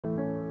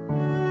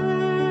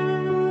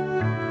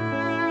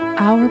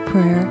Our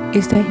prayer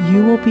is that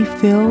you will be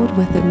filled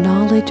with the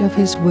knowledge of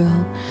His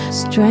will,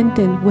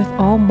 strengthened with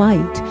all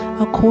might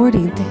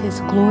according to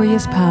His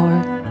glorious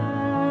power.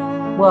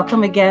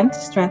 Welcome again to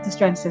Strength to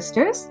Strength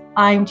Sisters.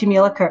 I'm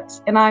Jamila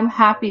Kurtz, and I'm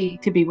happy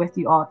to be with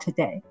you all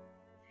today.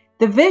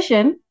 The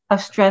vision of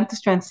Strength to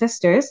Strength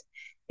Sisters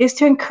is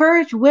to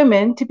encourage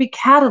women to be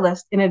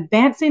catalysts in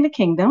advancing the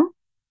kingdom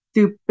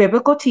through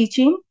biblical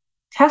teaching,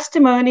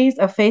 testimonies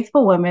of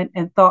faithful women,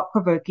 and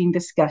thought-provoking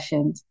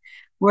discussions.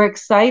 We're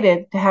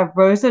excited to have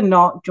Rosa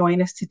Nolt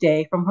join us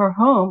today from her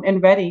home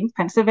in Reading,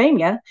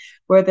 Pennsylvania,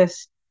 where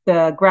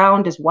the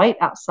ground is white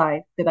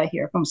outside, did I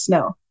hear, from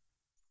snow.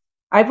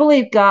 I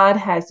believe God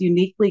has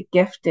uniquely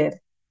gifted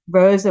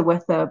Rosa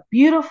with a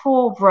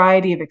beautiful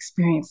variety of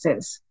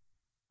experiences,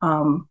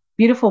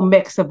 beautiful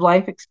mix of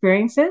life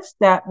experiences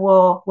that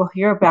we'll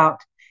hear about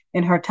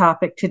in her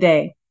topic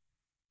today.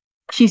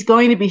 She's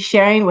going to be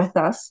sharing with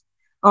us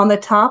on the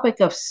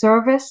topic of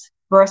service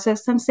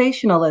versus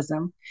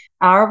sensationalism,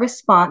 our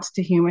response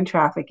to human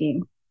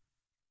trafficking.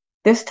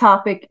 This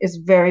topic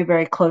is very,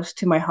 very close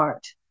to my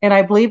heart, and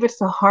I believe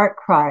it's a heart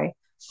cry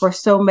for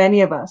so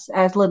many of us.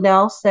 As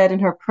Linnell said in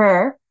her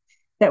prayer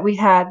that we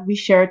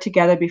shared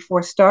together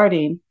before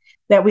starting,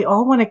 that we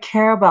all want to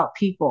care about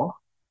people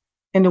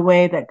in the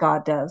way that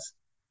God does.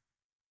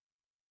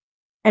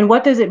 And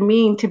what does it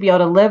mean to be able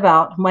to live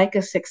out Micah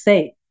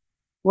 6:8,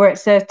 where it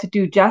says to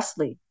do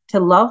justly, to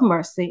love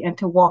mercy, and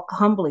to walk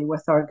humbly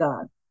with our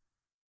God?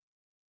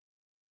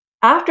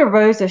 After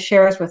Rosa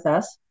shares with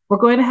us, we're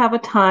going to have a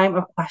time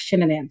of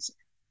question and answer.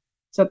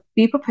 So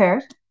be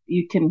prepared.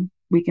 We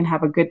can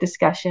have a good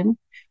discussion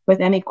with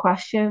any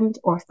questions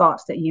or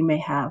thoughts that you may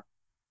have.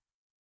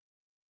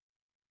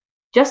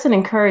 Just an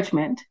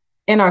encouragement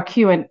in our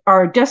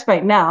or just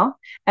right now,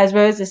 as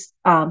Rose is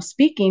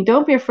speaking,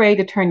 don't be afraid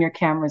to turn your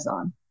cameras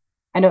on.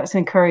 I know it's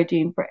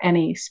encouraging for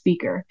any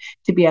speaker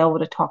to be able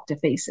to talk to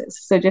faces.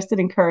 So just an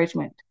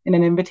encouragement and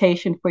an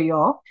invitation for you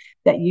all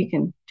that you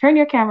can turn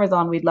your cameras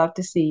on. We'd love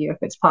to see you if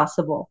it's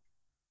possible.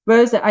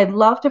 Rosa, I'd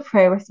love to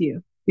pray with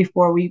you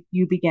before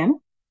you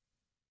begin.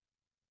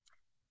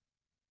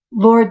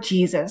 Lord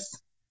Jesus,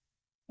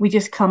 we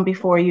just come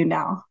before you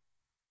now.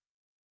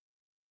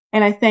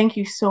 And I thank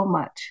you so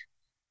much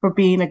for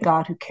being a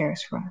God who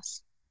cares for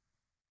us.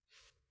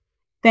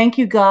 Thank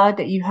you, God,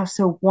 that you have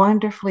so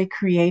wonderfully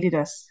created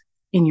us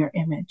in your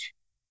image.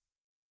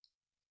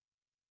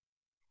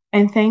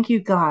 And thank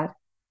you, God,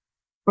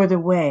 for the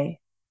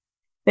way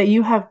that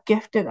you have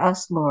gifted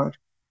us, Lord,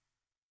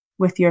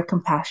 with your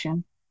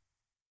compassion.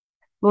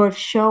 Lord,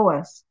 show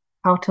us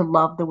how to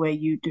love the way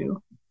you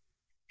do.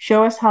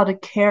 Show us how to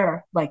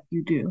care like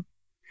you do.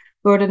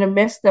 Lord, in the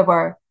midst of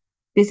our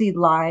busy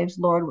lives,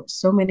 Lord, with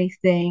so many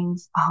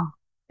things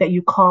that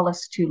you call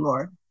us to,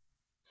 Lord,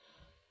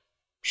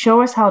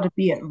 show us how to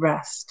be at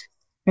rest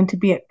and to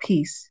be at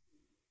peace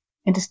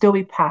and to still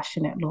be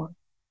passionate, Lord.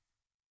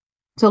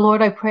 So,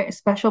 Lord, I pray a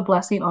special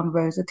blessing on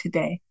Rosa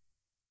today.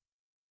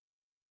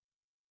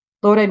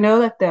 Lord, I know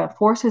that the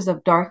forces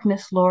of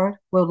darkness, Lord,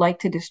 will like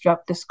to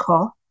disrupt this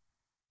call.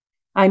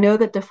 I know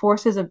that the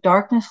forces of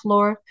darkness,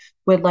 Lord,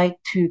 would like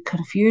to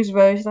confuse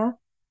Rosa,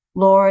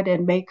 Lord,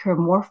 and make her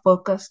more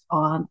focused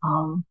on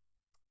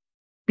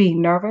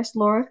being nervous,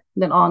 Lord,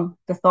 than on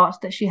the thoughts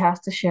that she has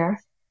to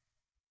share.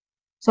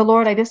 So,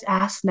 Lord, I just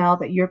ask now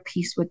that your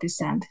peace would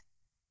descend,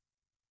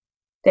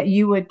 that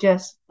you would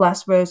just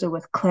bless Rosa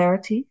with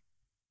clarity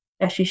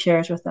as she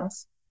shares with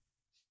us.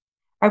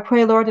 I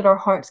pray, Lord, that our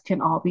hearts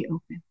can all be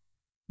open.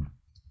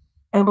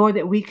 And, Lord,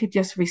 that we could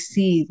just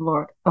receive,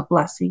 Lord, a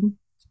blessing,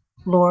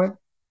 Lord.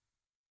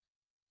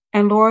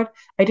 And, Lord,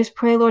 I just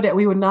pray, Lord, that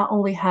we would not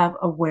only have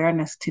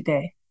awareness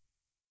today,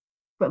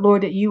 but,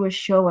 Lord, that you would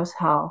show us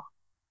how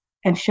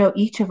and show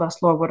each of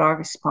us, Lord, what our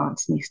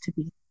response needs to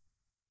be.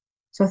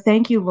 So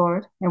thank you,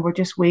 Lord, and we're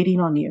just waiting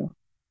on you.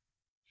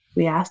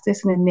 We ask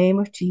this in the name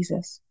of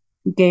Jesus,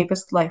 who gave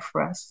us life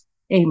for us.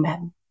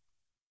 Amen.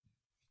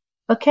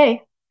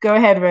 Okay, go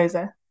ahead,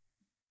 Rosa.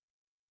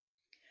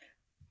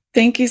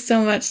 Thank you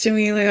so much,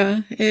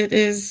 Jamila. It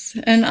is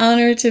an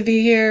honor to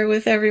be here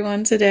with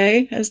everyone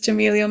today. As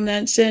Jamila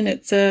mentioned,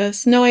 it's a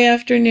snowy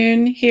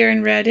afternoon here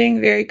in Reading,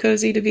 very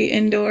cozy to be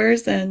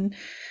indoors and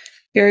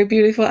very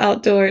beautiful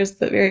outdoors,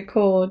 but very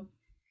cold.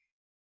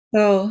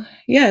 So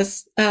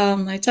yes,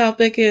 my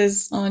topic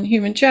is on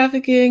human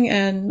trafficking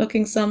and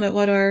looking some at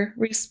what our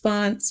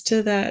response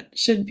to that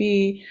should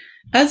be.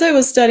 As I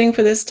was studying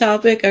for this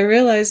topic, I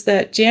realized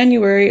that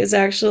January is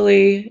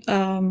actually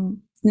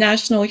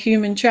National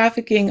Human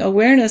Trafficking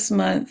Awareness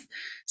Month.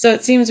 So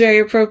it seems very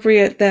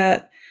appropriate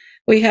that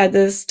we had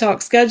this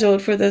talk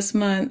scheduled for this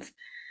month.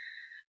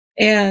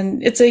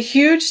 And it's a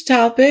huge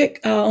topic.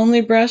 I'll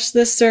only brush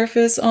the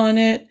surface on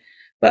it,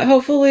 but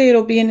hopefully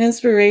it'll be an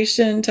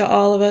inspiration to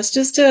all of us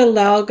just to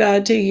allow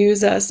God to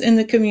use us in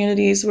the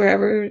communities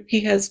wherever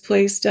He has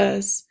placed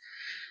us.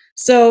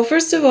 So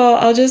first of all,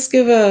 I'll just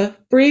give a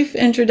brief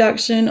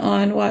introduction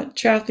on what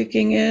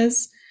trafficking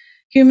is.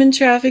 Human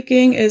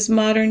trafficking is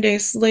modern-day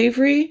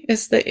slavery.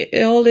 It's the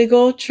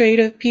illegal trade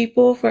of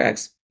people for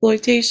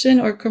exploitation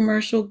or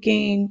commercial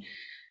gain.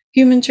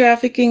 Human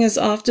trafficking is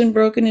often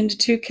broken into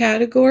two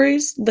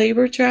categories: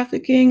 labor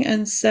trafficking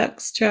and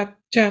sex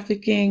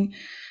trafficking.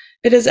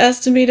 It is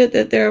estimated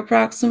that there are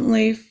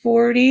approximately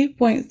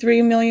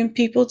 40.3 million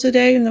people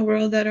today in the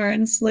world that are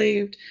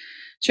enslaved.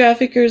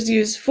 Traffickers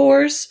use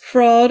force,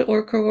 fraud,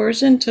 or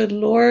coercion to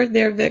lure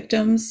their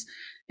victims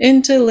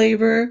into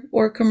labor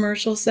or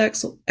commercial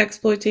sex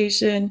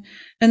exploitation.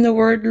 And the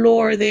word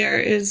lure there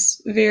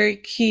is very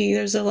key.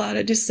 There's a lot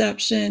of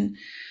deception.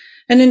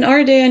 And in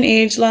our day and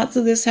age, lots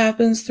of this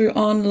happens through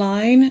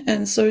online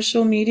and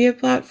social media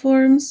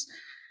platforms.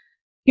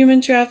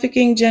 Human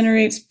trafficking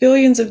generates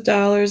billions of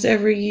dollars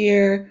every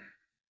year,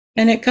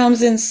 and it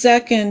comes in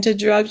second to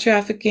drug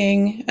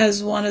trafficking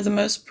as one of the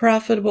most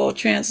profitable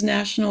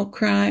transnational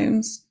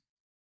crimes.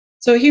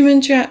 So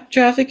human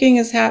trafficking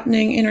is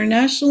happening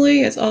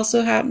internationally. It's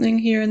also happening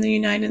here in the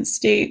United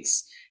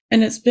States,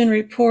 and it's been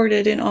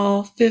reported in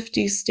all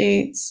 50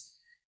 states.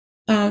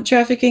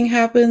 Trafficking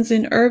happens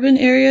in urban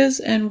areas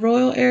and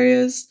rural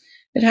areas.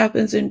 It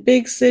happens in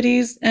big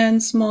cities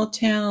and small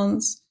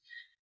towns.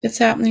 It's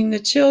happening to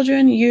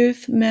children,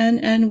 youth, men,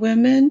 and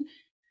women.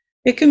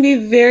 It can be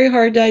very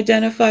hard to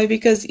identify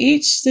because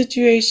each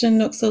situation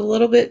looks a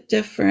little bit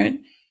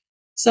different.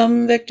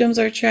 Some victims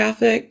are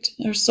trafficked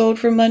or sold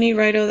for money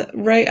right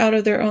out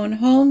of their own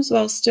homes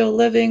while still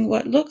living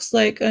what looks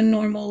like a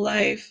normal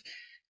life,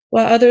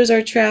 while others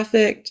are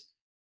trafficked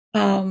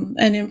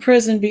and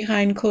imprisoned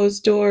behind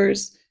closed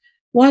doors.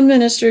 One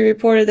ministry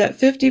reported that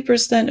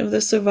 50% of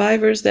the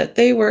survivors that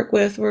they work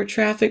with were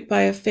trafficked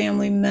by a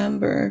family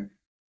member.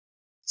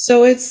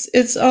 So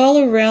it's all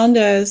around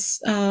us.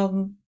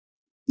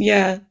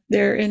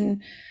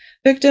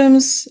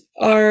 Victims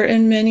are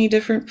in many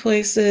different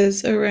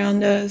places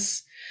around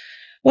us.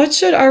 What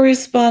should our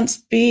response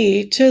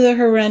be to the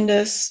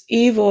horrendous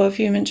evil of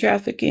human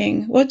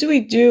trafficking? What do we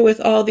do with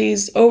all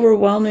these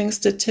overwhelming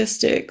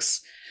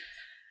statistics?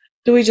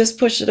 Do we just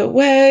push it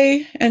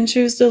away and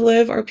choose to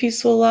live our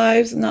peaceful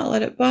lives and not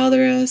let it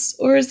bother us?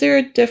 Or is there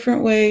a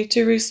different way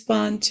to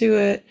respond to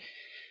it?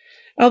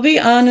 I'll be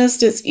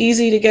honest, it's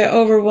easy to get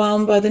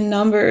overwhelmed by the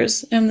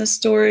numbers and the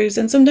stories.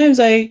 And sometimes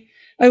I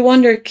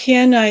wonder,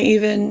 can I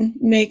even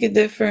make a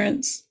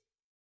difference?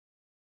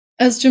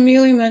 As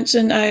Jamili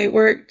mentioned, I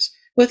worked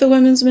with a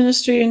women's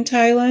ministry in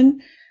Thailand.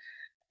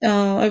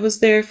 I was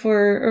there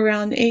for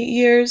around 8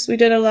 years. We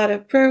did a lot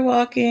of prayer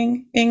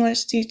walking,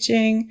 English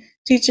teaching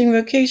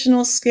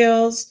vocational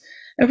skills,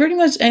 and pretty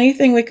much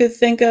anything we could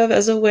think of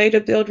as a way to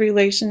build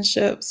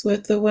relationships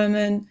with the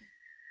women.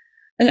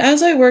 And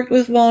as I worked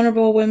with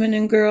vulnerable women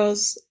and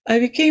girls, I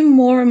became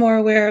more and more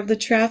aware of the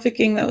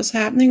trafficking that was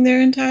happening there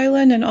in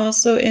Thailand and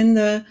also in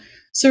the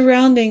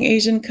surrounding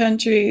Asian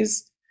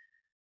countries.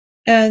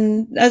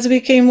 And as I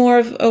became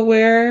more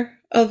aware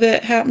of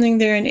it happening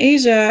there in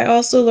Asia, I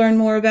also learned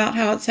more about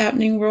how it's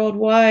happening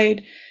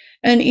worldwide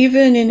and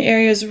even in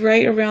areas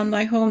right around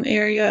my home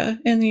area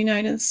in the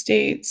United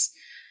States.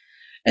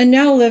 And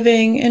now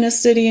living in a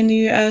city in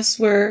the US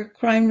where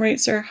crime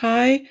rates are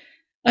high,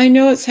 I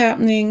know it's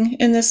happening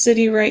in the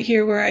city right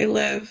here where I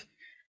live.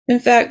 In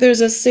fact,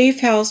 there's a safe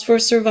house for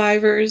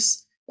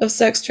survivors of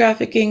sex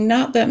trafficking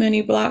not that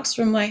many blocks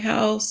from my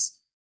house.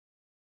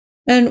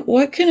 And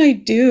what can I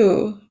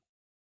do?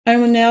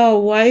 I'm now a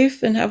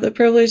wife and have the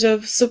privilege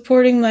of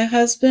supporting my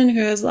husband,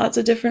 who has lots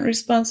of different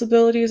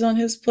responsibilities on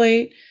his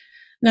plate.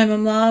 And I'm a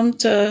mom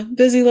to a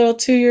busy little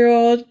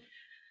 2-year-old.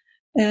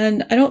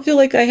 And I don't feel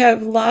like I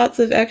have lots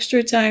of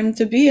extra time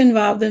to be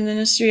involved in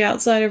ministry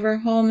outside of our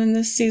home in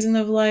this season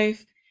of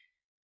life.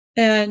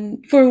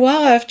 And for a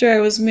while after I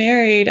was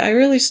married, I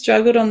really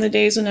struggled on the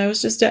days when I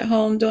was just at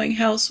home doing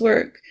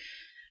housework,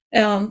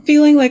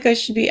 feeling like I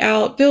should be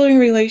out building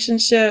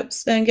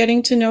relationships and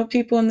getting to know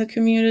people in the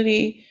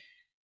community.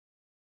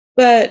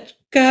 But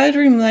God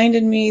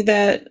reminded me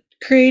that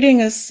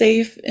creating a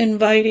safe,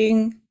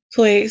 inviting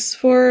place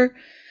for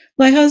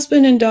my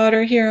husband and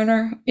daughter here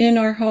in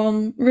our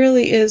home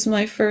really is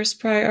my first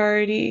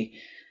priority.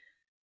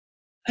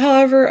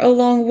 However,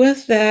 along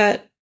with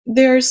that,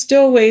 there are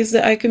still ways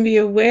that I can be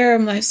aware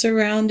of my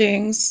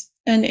surroundings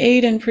and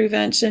aid in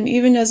prevention,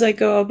 even as I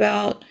go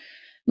about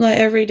my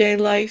everyday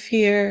life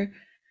here.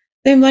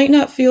 They might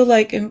not feel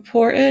like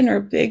important or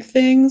big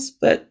things,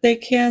 but they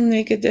can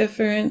make a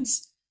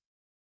difference.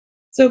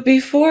 So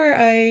before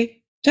I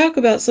talk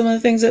about some of the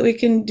things that we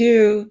can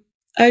do,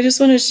 I just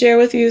want to share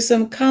with you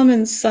some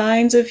common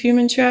signs of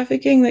human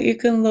trafficking that you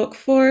can look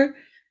for,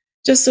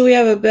 just so we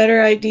have a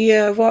better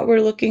idea of what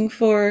we're looking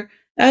for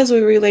as we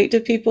relate to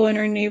people in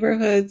our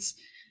neighborhoods.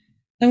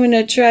 I'm going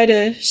to try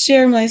to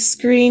share my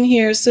screen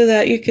here so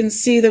that you can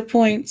see the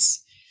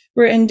points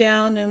written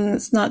down, and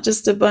it's not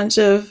just a bunch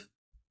of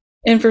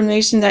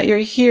information that you're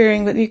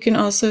hearing, but you can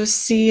also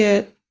see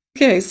it.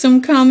 Okay,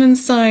 some common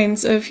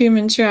signs of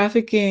human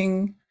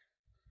trafficking.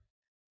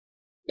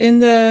 In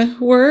the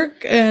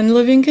work and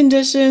living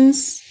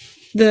conditions,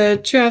 the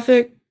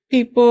trafficked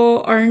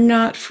people are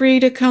not free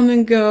to come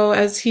and go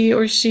as he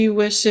or she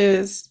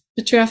wishes.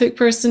 The trafficked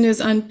person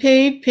is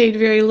unpaid, paid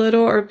very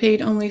little, or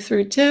paid only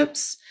through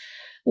tips,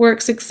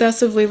 works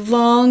excessively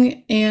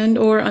long and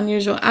or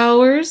unusual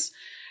hours,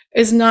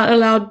 is not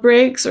allowed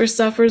breaks or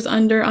suffers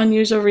under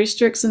unusual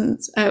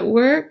restrictions at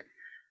work,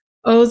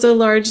 owes a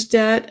large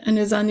debt and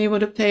is unable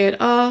to pay it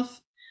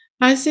off.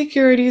 High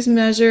securities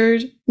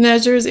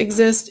measures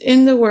exist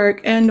in the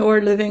work and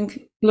or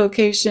living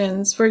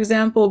locations. For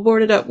example,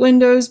 boarded up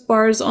windows,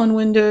 bars on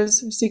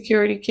windows,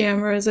 security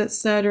cameras,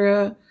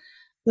 etc.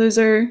 Those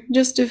are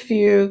just a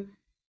few.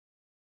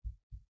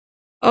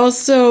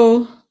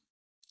 Also,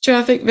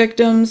 traffic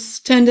victims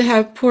tend to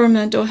have poor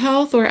mental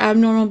health or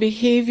abnormal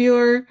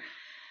behavior.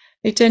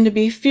 They tend to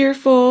be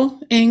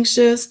fearful,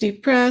 anxious,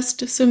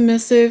 depressed,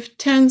 submissive,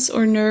 tense,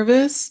 or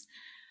nervous.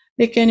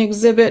 They can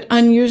exhibit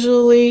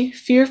unusually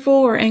fearful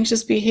or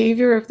anxious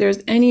behavior if there's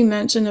any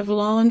mention of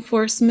law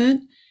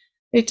enforcement.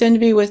 They tend to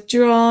be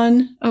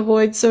withdrawn,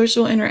 avoid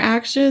social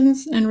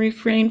interactions, and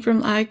refrain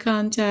from eye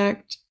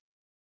contact.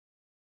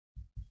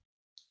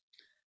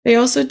 They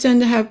also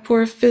tend to have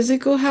poor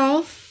physical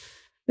health.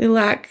 They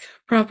lack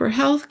proper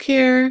health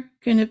care,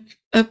 can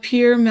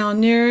appear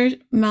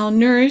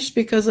malnourished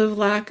because of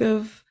lack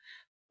of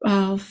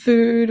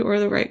food or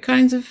the right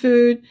kinds of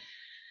food.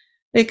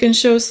 They can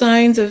show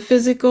signs of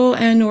physical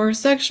and or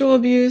sexual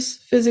abuse,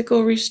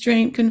 physical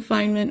restraint,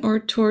 confinement, or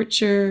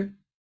torture.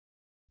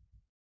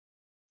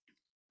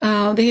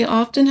 They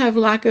often have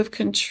lack of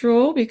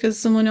control because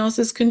someone else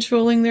is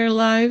controlling their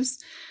lives.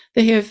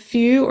 They have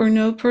few or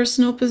no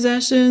personal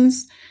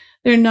possessions.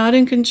 They're not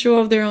in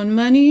control of their own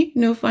money,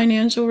 no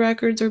financial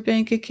records or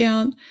bank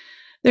account.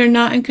 They're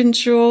not in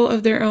control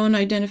of their own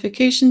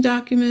identification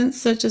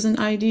documents, such as an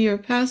ID or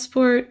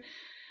passport.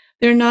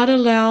 They're not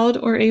allowed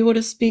or able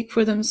to speak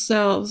for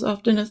themselves.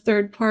 Often a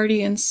third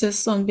party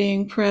insists on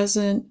being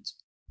present.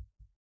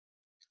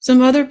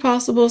 Some other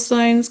possible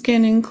signs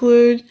can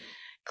include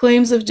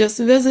claims of just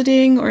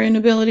visiting or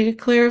inability to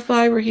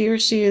clarify where he or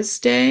she is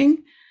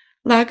staying,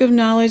 lack of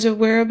knowledge of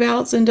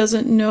whereabouts and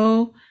doesn't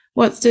know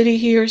what city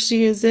he or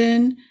she is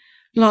in,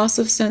 loss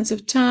of sense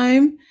of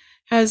time,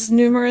 has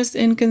numerous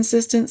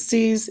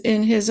inconsistencies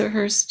in his or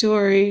her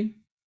story.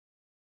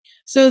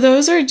 So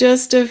those are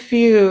just a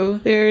few.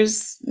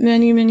 There's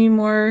many, many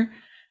more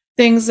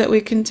things that we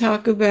can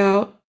talk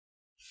about.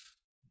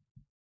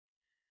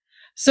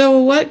 So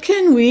what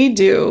can we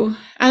do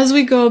as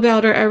we go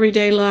about our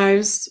everyday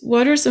lives?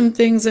 What are some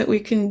things that we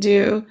can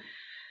do?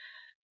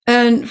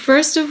 And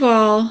first of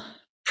all,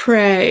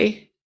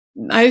 pray.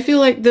 I feel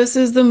like this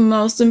is the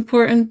most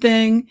important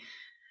thing.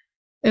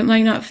 It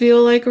might not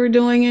feel like we're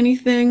doing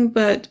anything,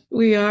 but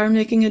we are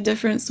making a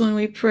difference when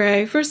we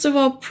pray. First of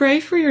all, pray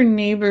for your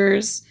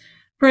neighbors.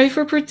 Pray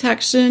for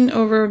protection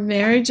over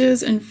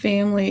marriages and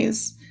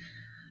families.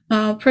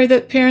 Pray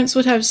that parents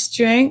would have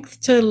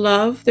strength to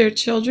love their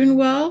children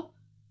well.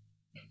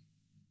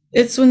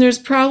 It's when there's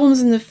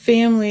problems in the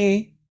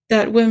family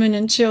that women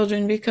and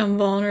children become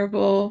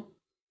vulnerable.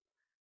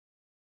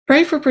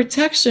 Pray for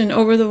protection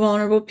over the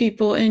vulnerable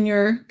people in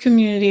your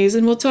communities,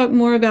 and we'll talk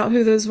more about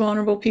who those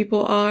vulnerable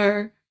people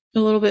are a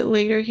little bit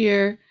later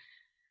here.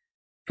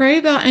 Pray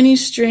about any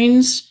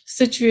strange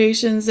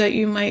situations that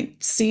you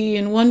might see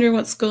and wonder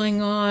what's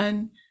going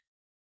on.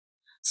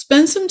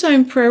 Spend some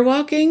time prayer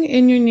walking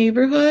in your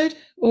neighborhood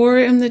or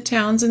in the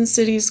towns and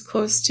cities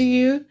close to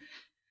you.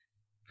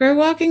 Prayer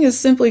walking is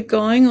simply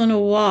going on a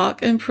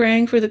walk and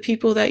praying for the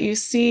people that you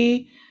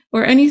see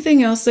or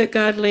anything else that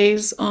God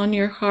lays on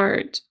your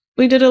heart.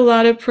 We did a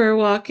lot of prayer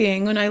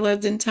walking when I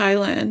lived in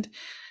Thailand.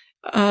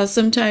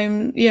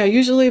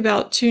 Usually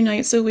about 2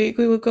 nights a week,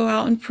 we would go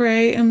out and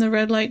pray in the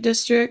red light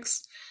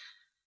districts.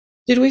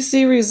 Did we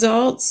see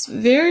results?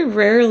 Very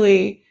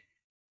rarely.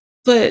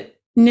 But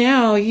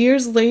now,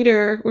 years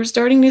later, we're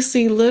starting to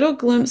see little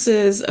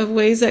glimpses of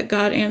ways that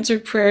God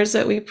answered prayers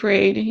that we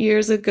prayed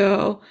years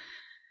ago.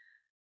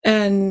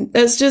 And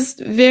that's just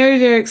very,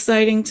 very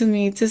exciting to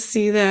me to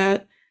see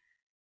that.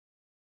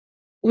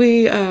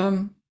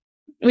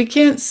 We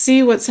can't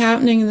see what's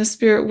happening in the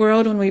spirit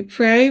world when we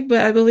pray,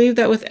 but I believe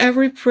that with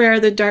every prayer,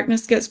 the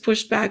darkness gets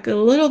pushed back a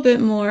little bit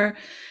more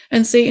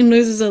and Satan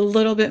loses a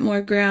little bit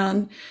more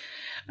ground.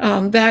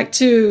 Back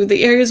to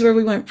the areas where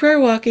we went prayer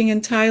walking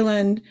in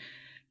Thailand,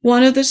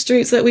 one of the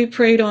streets that we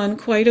prayed on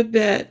quite a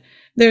bit,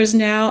 there's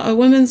now a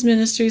women's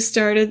ministry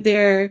started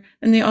there,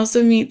 and they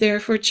also meet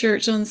there for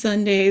church on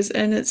Sundays.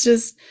 And it's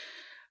just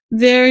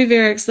very,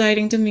 very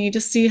exciting to me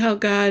to see how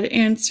God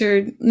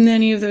answered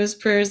many of those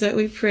prayers that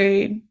we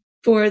prayed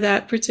for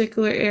that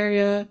particular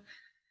area.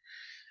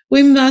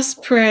 We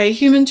must pray.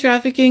 Human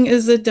trafficking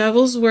is the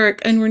devil's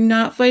work, and we're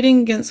not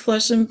fighting against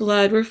flesh and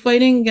blood. We're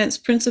fighting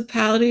against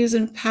principalities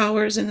and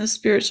powers in the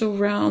spiritual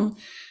realm.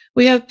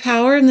 We have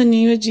power in the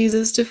name of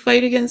Jesus to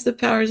fight against the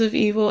powers of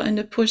evil and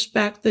to push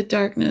back the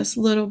darkness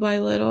little by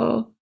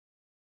little.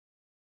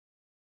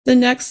 The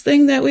next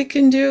thing that we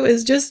can do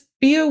is just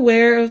be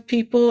aware of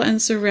people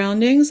and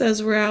surroundings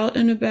as we're out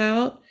and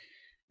about.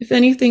 If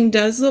anything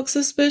does look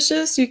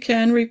suspicious, you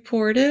can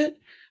report it.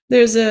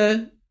 There's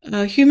a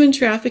human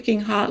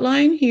trafficking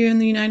hotline here in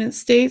the United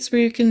States where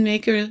you can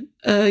make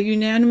a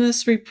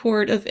unanimous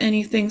report of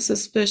anything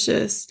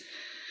suspicious.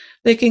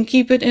 They can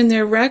keep it in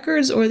their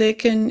records or they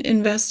can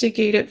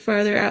investigate it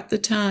further at the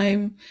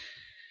time.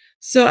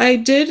 So I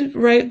did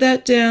write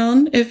that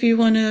down. If you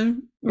want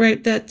to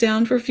write that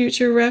down for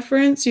future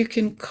reference, you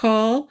can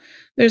call.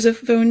 There's a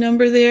phone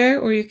number there,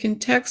 or you can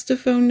text a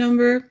phone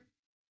number.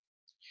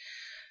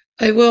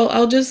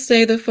 I'll just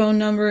say the phone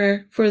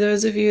number for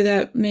those of you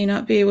that may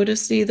not be able to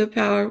see the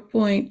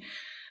PowerPoint.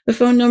 The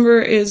phone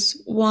number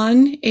is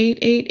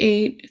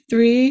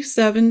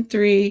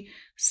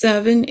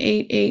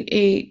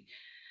 1-888-373-7888.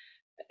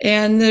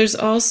 And there's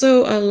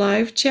also a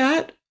live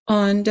chat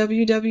on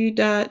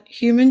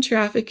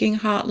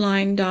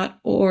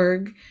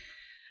www.humantraffickinghotline.org.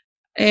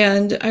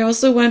 And I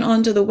also went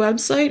onto the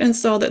website and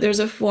saw that there's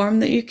a form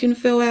that you can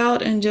fill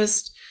out and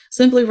just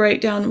simply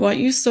write down what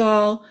you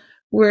saw,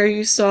 where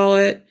you saw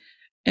it,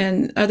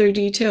 and other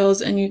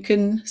details, and you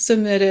can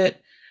submit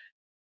it,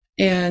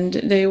 and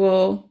they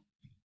will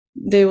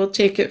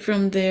take it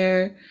from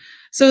there.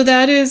 So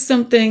that is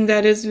something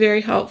that is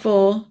very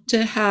helpful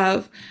to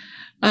have.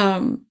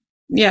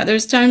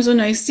 There's times when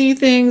I see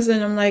things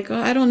and I'm like,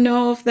 I don't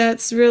know if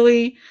that's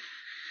really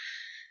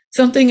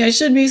something I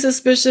should be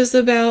suspicious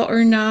about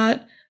or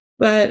not.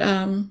 But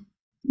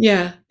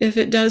if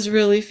it does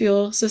really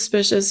feel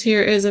suspicious,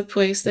 here is a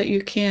place that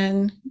you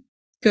can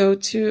go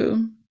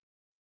to.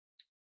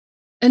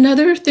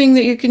 Another thing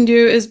that you can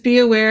do is be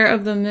aware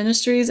of the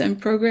ministries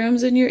and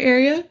programs in your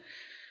area.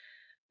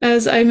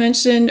 As I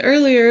mentioned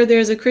earlier,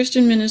 there's a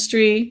Christian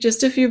ministry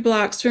just a few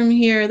blocks from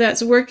here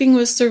that's working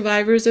with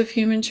survivors of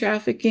human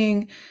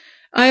trafficking.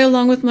 I,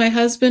 along with my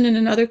husband and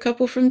another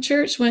couple from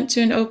church, went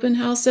to an open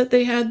house that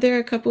they had there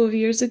a couple of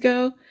years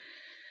ago.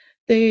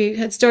 They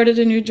had started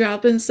a new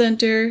drop-in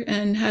center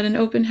and had an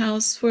open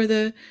house for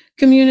the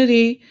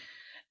community.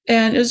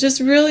 And it was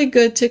just really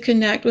good to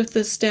connect with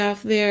the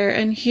staff there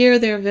and hear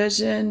their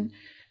vision.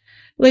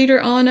 Later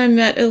on, I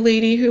met a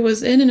lady who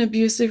was in an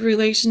abusive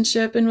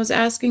relationship and was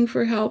asking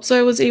for help. So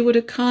I was able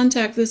to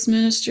contact this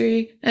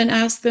ministry and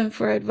ask them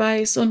for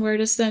advice on where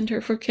to send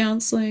her for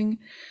counseling.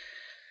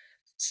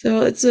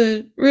 So it's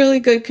a really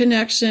good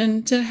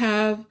connection to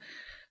have.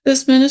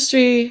 This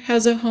ministry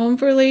has a home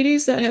for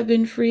ladies that have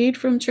been freed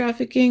from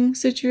trafficking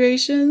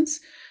situations.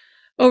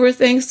 Over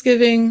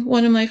Thanksgiving,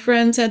 one of my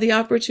friends had the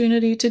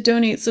opportunity to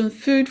donate some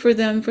food for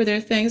them for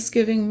their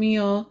Thanksgiving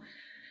meal.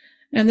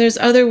 And there's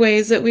other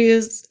ways that we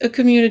as a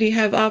community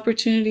have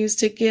opportunities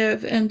to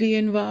give and be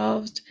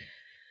involved.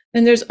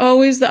 And there's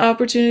always the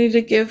opportunity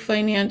to give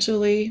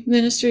financially.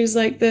 Ministries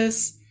like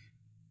this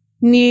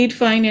need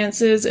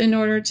finances in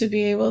order to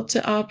be able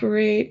to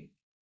operate.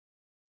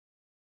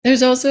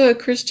 There's also a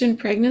Christian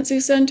pregnancy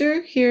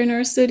center here in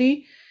our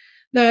city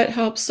that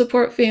helps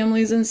support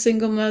families and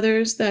single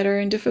mothers that are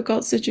in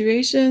difficult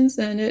situations,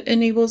 and it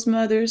enables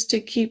mothers to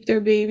keep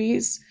their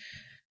babies.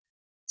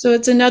 So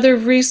it's another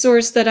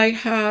resource that I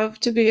have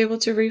to be able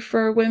to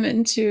refer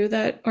women to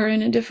that are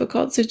in a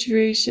difficult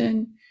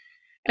situation.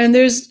 And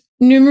there's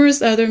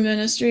numerous other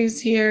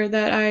ministries here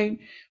that I'm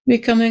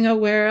becoming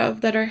aware of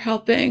that are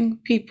helping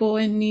people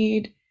in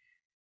need.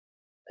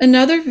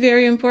 Another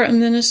very important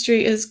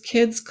ministry is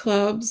kids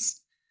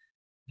clubs.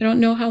 I don't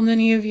know how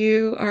many of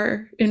you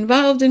are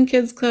involved in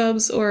kids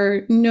clubs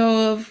or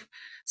know of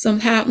some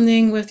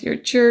happening with your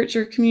church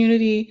or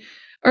community.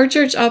 Our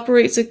church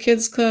operates a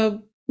kids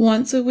club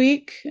once a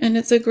week, and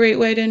it's a great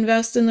way to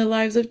invest in the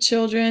lives of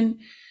children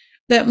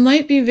that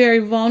might be very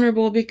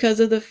vulnerable because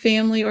of the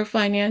family or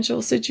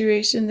financial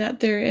situation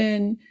that they're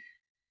in.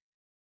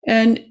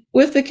 And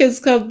with the kids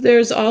club,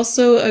 there's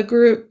also a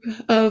group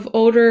of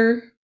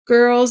older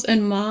girls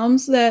and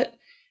moms that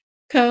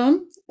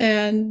come,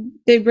 and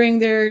they bring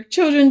their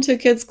children to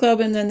kids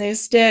club and then they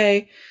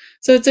stay.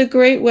 So it's a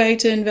great way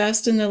to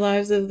invest in the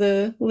lives of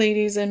the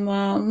ladies and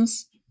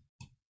moms.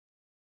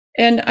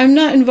 And I'm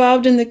not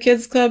involved in the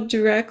kids club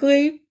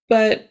directly,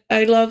 but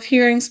I love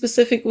hearing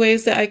specific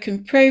ways that I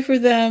can pray for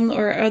them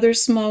or other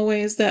small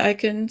ways that I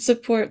can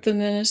support the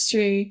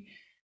ministry.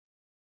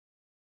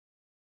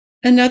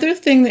 Another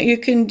thing that you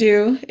can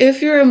do,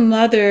 if you're a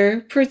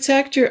mother,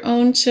 protect your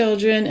own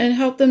children and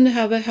help them to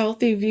have a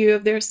healthy view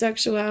of their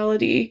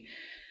sexuality.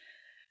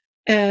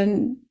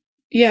 And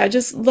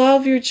just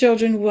love your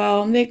children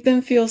well, make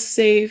them feel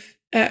safe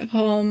at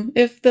home.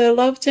 If the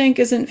love tank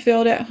isn't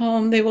filled at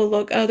home, they will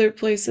look other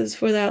places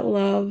for that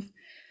love.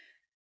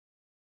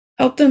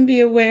 Help them be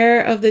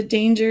aware of the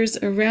dangers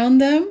around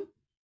them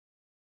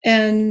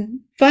and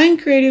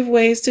find creative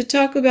ways to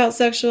talk about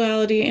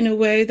sexuality in a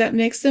way that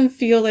makes them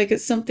feel like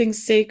it's something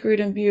sacred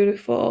and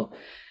beautiful.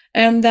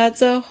 And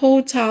that's a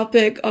whole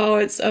topic all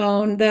its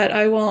own that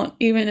I won't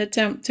even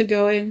attempt to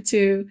go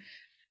into.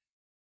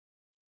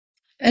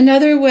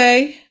 Another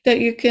way that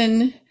you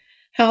can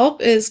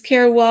help is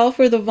care well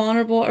for the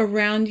vulnerable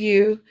around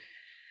you.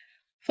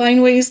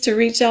 Find ways to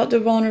reach out to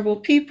vulnerable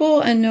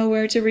people and know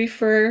where to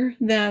refer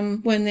them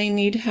when they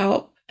need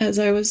help, as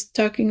I was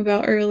talking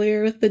about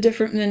earlier with the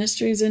different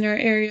ministries in our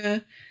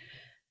area.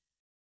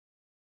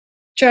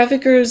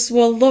 Traffickers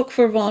will look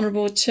for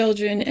vulnerable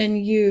children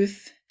and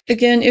youth.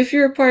 Again, if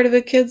you're a part of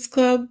a kids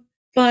club,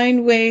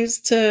 find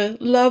ways to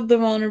love the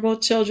vulnerable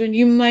children.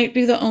 You might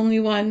be the only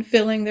one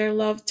filling their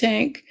love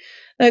tank.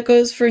 That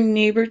goes for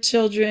neighbor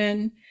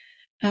children,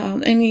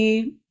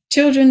 any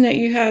children that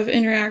you have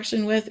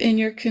interaction with in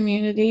your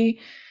community.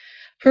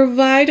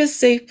 Provide a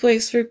safe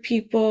place for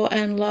people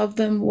and love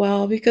them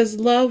well, because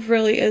love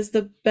really is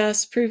the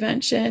best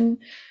prevention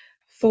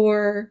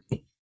for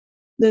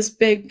this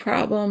big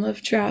problem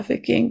of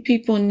trafficking.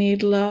 People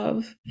need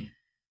love.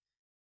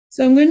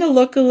 So I'm going to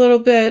look a little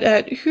bit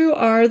at who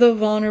are the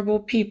vulnerable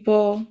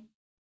people.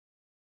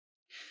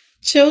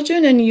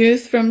 Children and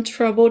youth from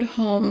troubled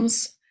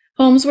homes,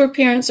 homes where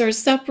parents are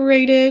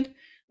separated,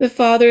 the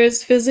father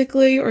is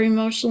physically or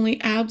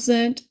emotionally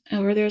absent,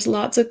 and where there's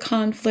lots of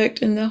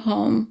conflict in the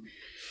home.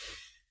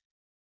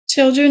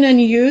 Children and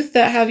youth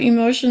that have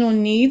emotional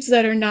needs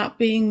that are not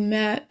being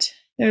met.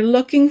 They're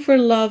looking for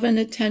love and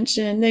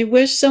attention. They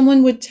wish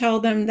someone would tell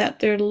them that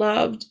they're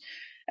loved.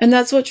 And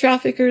that's what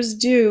traffickers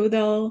do.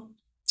 They'll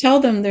tell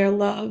them they're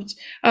loved.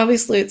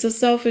 Obviously, it's a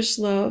selfish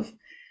love.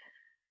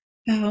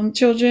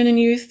 Children and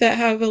youth that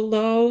have a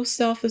low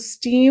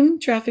self-esteem,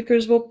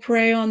 traffickers will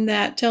prey on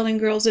that, telling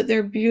girls that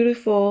they're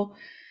beautiful.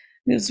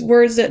 These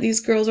words that these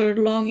girls are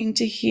longing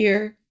to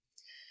hear.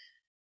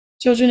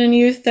 Children and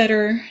youth that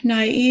are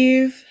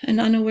naive and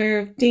unaware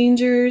of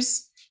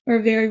dangers are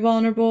very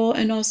vulnerable,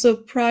 and also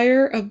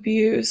prior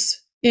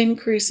abuse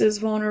increases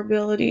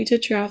vulnerability to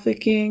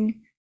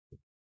trafficking.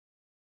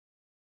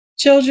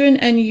 Children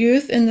and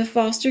youth in the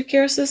foster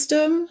care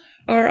system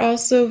are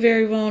also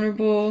very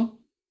vulnerable.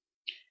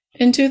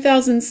 In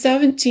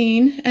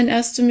 2017, an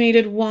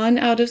estimated 1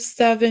 out of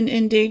 7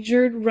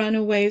 endangered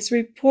runaways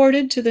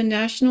reported to the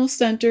National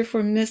Center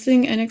for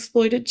Missing and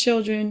Exploited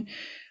Children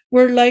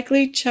were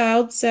likely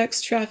child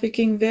sex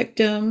trafficking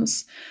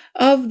victims.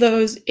 Of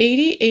those,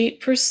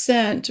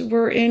 88%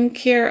 were in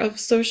care of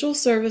social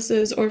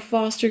services or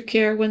foster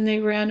care when they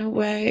ran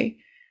away.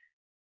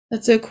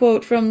 That's a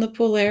quote from the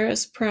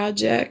Polaris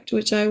Project,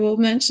 which I will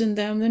mention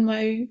them in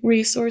my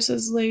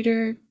resources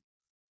later.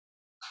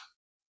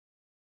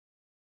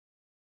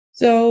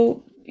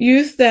 So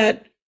youth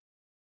that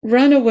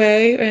run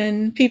away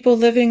and people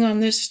living on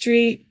this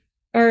street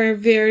are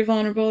very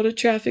vulnerable to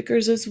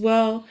traffickers as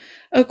well.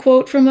 A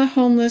quote from a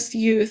homeless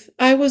youth: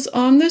 "I was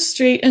on the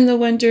street in the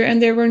winter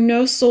and there were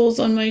no soles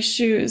on my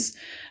shoes.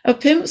 A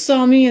pimp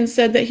saw me and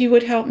said that he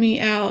would help me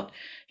out.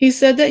 He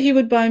said that he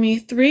would buy me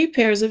 3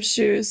 pairs of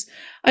shoes.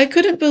 I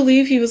couldn't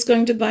believe he was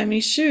going to buy me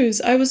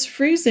shoes. I was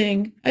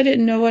freezing. I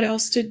didn't know what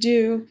else to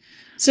do."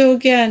 So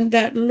again,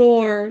 that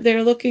lure,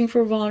 they're looking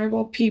for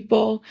vulnerable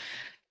people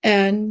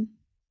and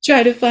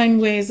try to find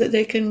ways that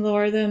they can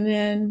lure them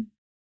in.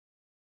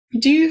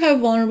 Do you have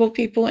vulnerable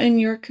people in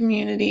your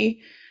community?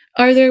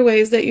 Are there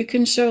ways that you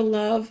can show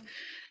love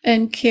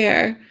and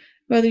care?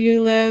 Whether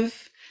you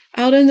live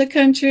out in the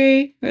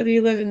country, whether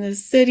you live in the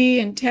city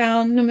and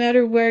town, no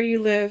matter where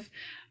you live,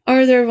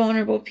 are there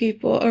vulnerable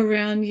people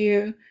around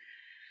you?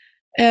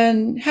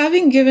 And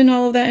having given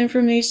all of that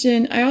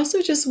information, I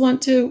also just want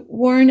to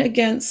warn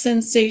against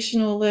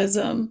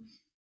sensationalism.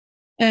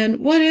 And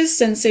what is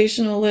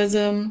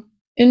sensationalism?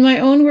 In my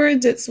own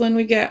words, it's when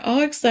we get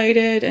all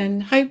excited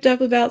and hyped up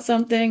about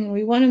something and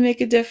we want to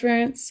make a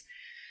difference.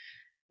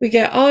 We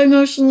get all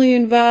emotionally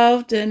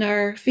involved and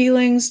our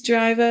feelings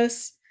drive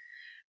us.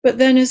 But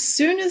then as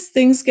soon as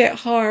things get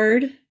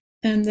hard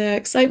and the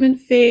excitement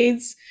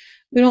fades,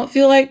 we don't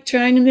feel like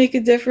trying to make a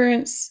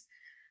difference,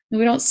 and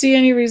we don't see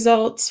any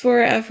results for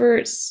our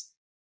efforts.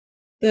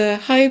 The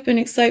hype and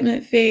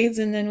excitement fades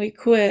and then we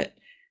quit.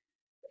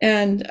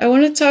 And I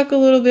want to talk a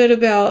little bit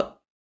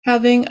about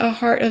having a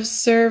heart of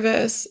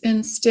service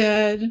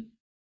instead.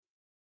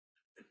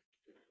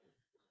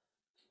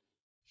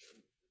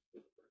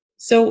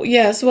 So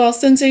yes, while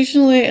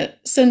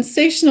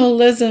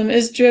sensationalism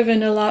is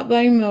driven a lot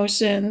by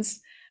emotions,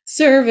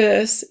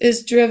 service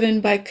is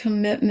driven by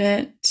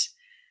commitment.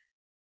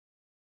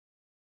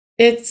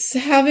 It's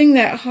having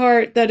that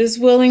heart that is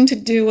willing to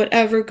do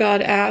whatever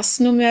God asks,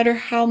 no matter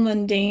how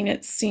mundane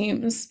it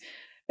seems.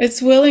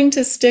 It's willing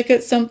to stick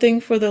at something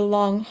for the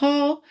long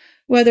haul,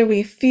 whether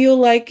we feel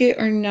like it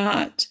or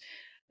not.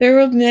 There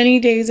were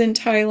many days in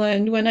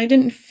Thailand when I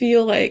didn't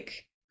feel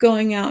like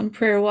going out and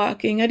prayer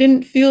walking. I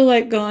didn't feel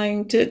like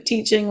going to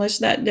teach English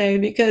that day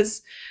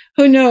because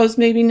who knows,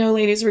 maybe no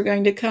ladies were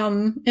going to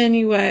come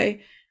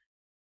anyway.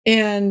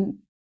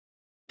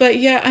 But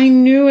yeah, I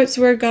knew it's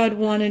where God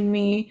wanted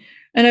me,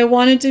 and I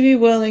wanted to be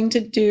willing to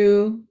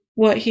do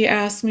what he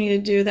asked me to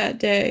do that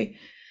day.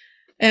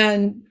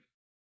 And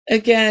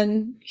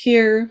again,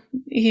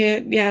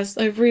 yes,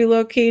 I've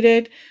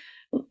relocated.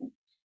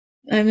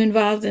 I'm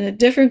involved in a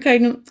different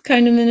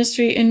kind of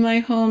ministry in my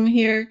home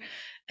here,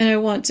 and I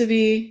want to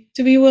be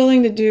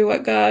willing to do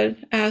what God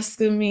asks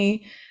of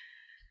me,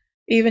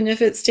 even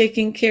if it's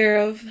taking care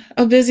of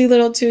a busy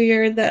little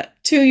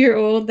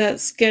 2-year-old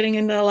that's getting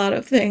into a lot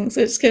of things,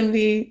 which can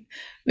be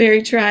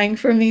very trying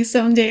for me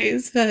some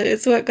days, but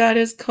it's what God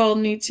has called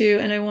me to,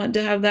 and I want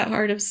to have that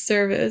heart of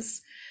service.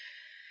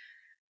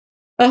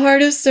 A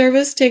heart of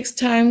service takes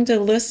time to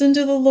listen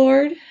to the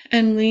Lord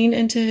and lean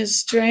into his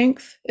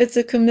strength. It's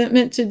a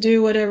commitment to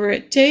do whatever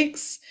it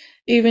takes,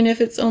 even if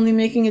it's only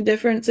making a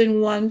difference in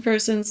one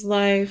person's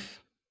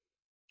life.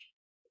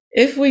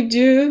 If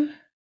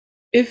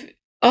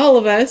all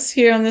of us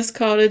here on this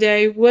call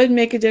today would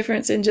make a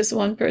difference in just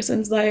one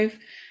person's life,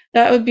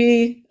 that would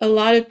be a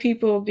lot of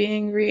people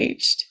being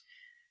reached.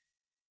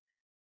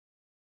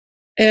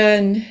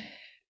 And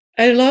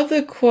I love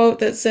the quote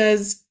that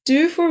says,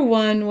 "Do for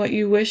one what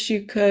you wish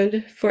you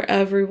could for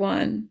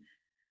everyone."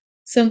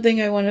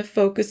 Something I want to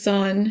focus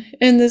on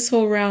in this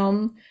whole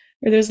realm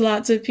where there's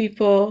lots of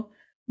people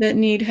that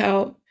need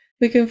help.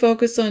 We can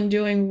focus on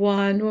doing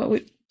what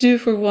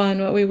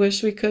we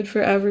wish we could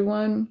for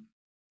everyone.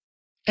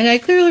 And I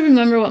clearly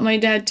remember what my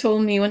dad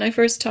told me when I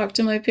first talked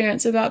to my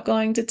parents about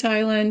going to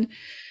Thailand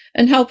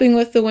and helping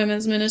with the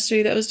women's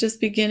ministry that was just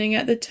beginning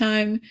at the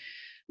time.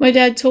 My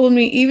dad told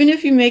me, even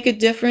if you make a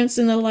difference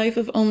in the life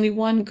of only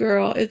one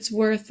girl, it's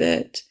worth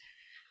it.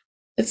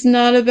 It's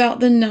not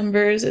about the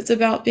numbers. It's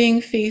about being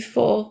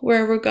faithful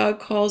wherever God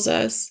calls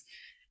us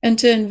and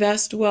to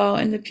invest well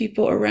in the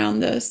people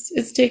around us.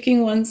 It's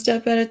taking one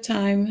step at a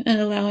time and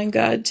allowing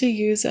God to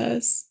use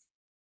us.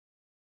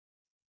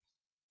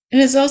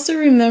 And it's also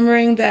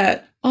remembering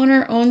that on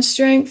our own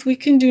strength, we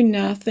can do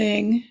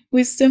nothing.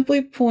 We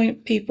simply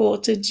point people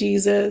to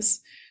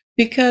Jesus,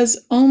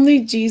 because only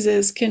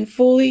Jesus can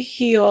fully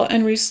heal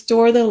and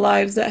restore the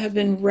lives that have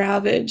been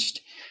ravaged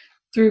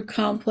through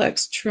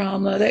complex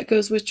trauma that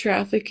goes with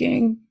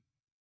trafficking.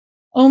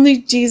 Only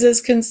Jesus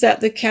can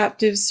set the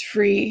captives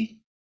free.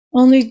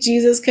 Only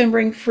Jesus can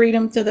bring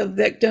freedom to the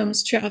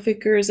victims,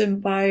 traffickers,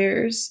 and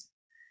buyers.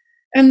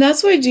 And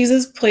that's why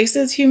Jesus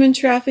places human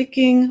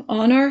trafficking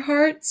on our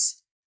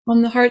hearts,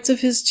 on the hearts of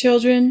his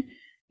children.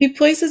 He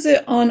places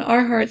it on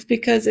our hearts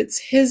because it's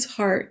his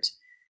heart.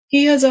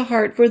 He has a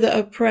heart for the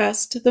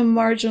oppressed, the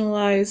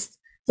marginalized,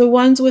 the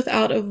ones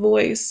without a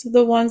voice,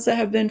 the ones that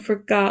have been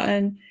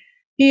forgotten.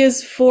 He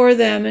is for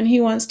them, and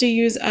he wants to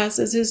use us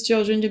as his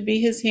children to be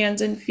his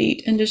hands and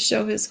feet and to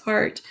show his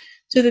heart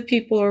to the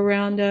people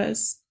around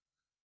us.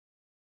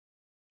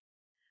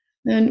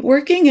 And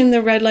working in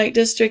the red light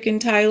district in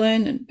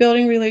Thailand and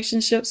building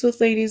relationships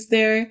with ladies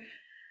there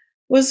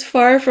was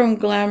far from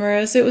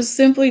glamorous. It was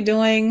simply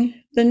doing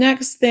the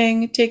next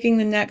thing, taking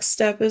the next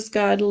step as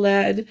God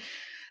led.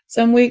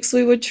 Some weeks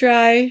we would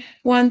try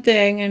one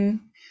thing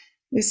and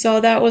we saw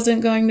that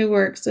wasn't going to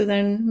work. So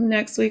then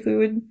next week we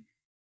would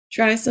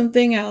try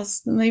something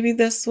else. Maybe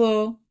this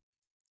will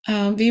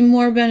be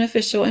more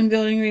beneficial in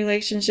building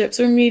relationships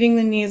or meeting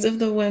the needs of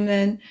the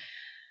women.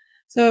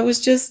 So it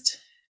was just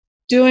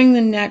doing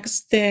the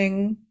next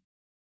thing.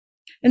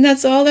 And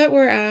that's all that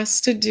we're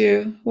asked to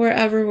do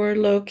wherever we're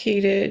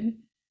located.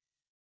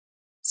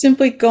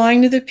 Simply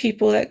going to the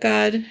people that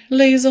God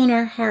lays on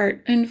our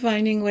heart and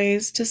finding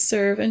ways to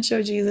serve and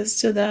show Jesus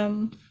to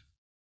them.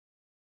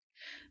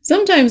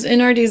 Sometimes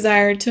in our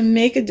desire to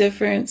make a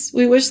difference,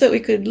 we wish that we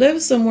could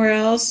live somewhere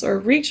else or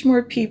reach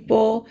more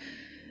people,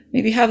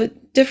 maybe have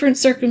different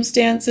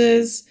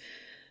circumstances.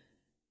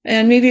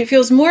 And maybe it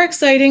feels more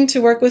exciting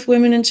to work with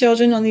women and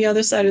children on the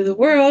other side of the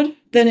world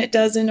than it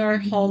does in our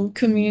home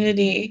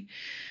community.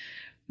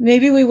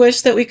 Maybe we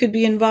wish that we could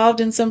be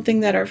involved in something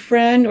that our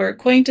friend or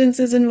acquaintance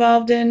is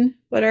involved in,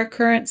 but our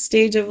current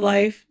stage of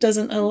life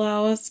doesn't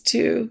allow us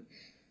to.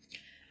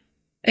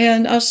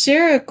 And I'll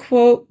share a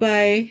quote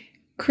by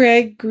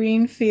Craig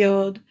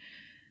Greenfield.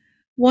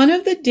 One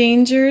of the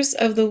dangers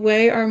of the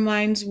way our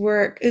minds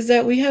work is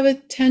that we have a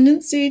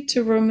tendency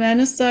to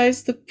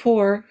romanticize the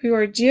poor who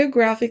are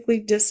geographically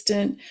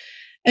distant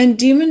and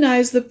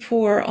demonize the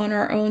poor on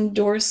our own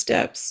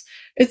doorsteps.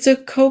 It's a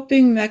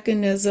coping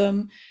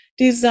mechanism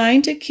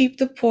designed to keep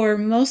the poor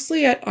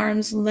mostly at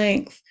arm's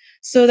length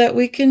so that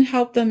we can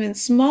help them in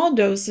small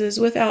doses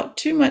without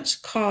too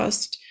much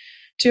cost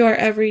to our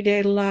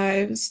everyday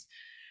lives.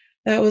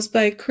 That was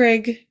by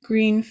Craig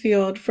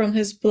Greenfield from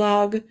his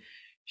blog,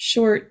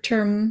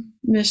 Short-Term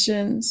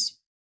Missions.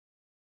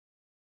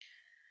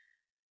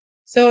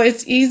 So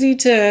it's easy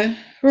to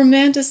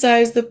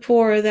romanticize the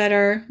poor that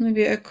are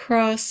maybe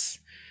across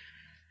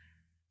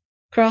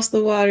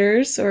the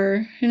waters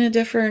or in a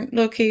different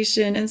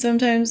location. And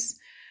sometimes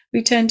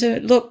we tend to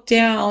look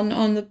down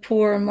on the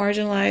poor and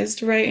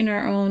marginalized right in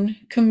our own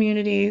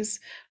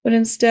communities. But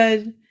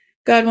instead,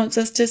 God wants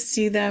us to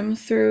see them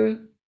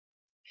through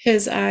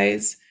his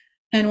eyes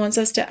and wants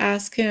us to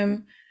ask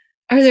him,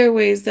 are there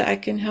ways that I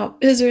can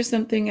help? Is there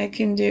something I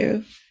can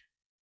do?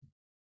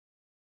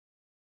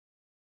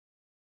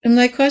 And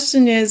my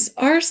question is,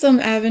 are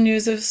some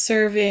avenues of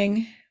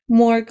serving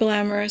more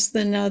glamorous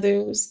than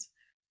others?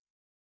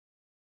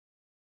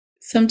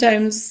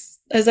 Sometimes,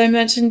 as I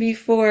mentioned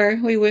before,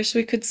 we wish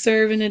we could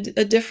serve in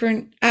a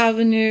different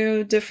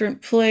avenue,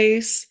 different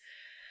place.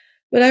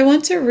 But I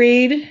want to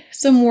read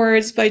some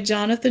words by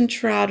Jonathan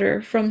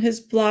Trotter from his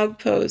blog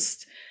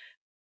post,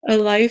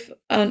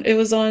 it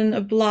was on a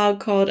blog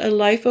called A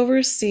Life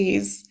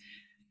Overseas,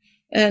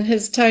 and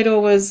his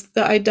title was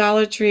The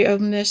Idolatry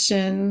of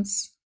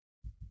Missions.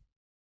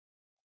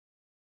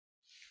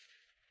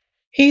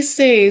 He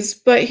says,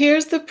 but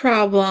here's the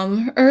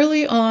problem.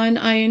 Early on,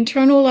 I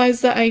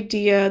internalized the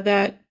idea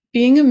that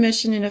being a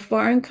mission in a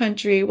foreign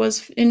country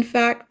was in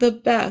fact the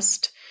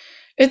best.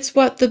 It's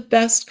what the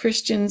best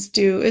Christians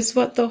do. It's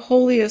what the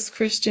holiest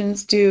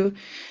Christians do.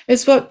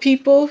 It's what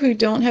people who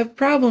don't have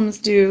problems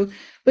do.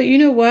 But you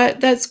know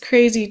what? That's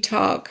crazy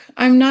talk.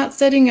 I'm not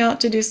setting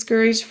out to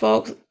discourage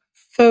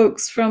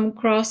folks from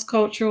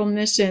cross-cultural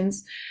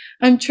missions.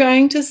 I'm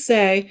trying to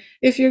say,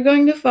 if you're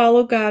going to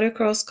follow God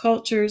across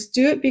cultures,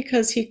 do it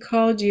because He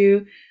called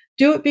you.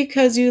 Do it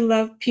because you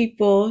love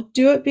people.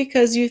 Do it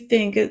because you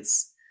think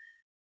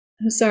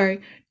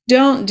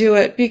don't do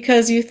it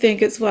because you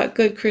think it's what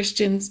good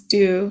Christians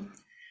do.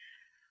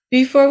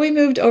 Before we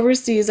moved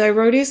overseas, I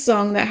wrote a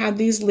song that had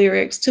these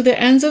lyrics: to the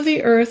ends of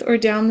the earth or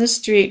down the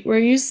street, where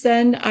you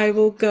send, I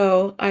will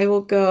go, I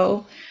will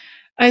go.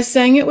 I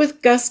sang it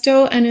with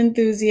gusto and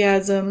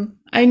enthusiasm.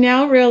 I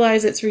now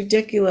realize it's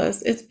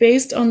ridiculous. It's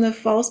based on the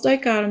false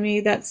dichotomy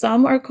that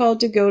some are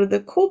called to go to the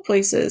cool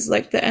places,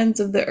 like the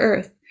ends of the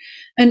earth,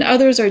 and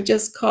others are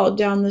just called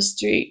down the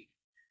street.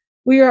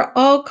 We are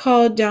all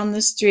called down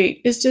the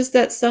street. It's just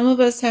that some of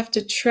us have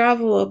to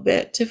travel a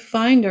bit to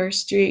find our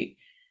street.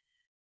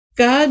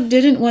 God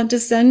didn't want to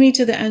send me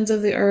to the ends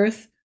of the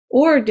earth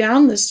or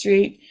down the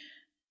street.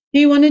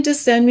 He wanted to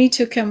send me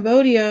to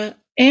Cambodia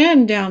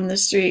and down the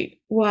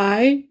street.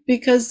 Why?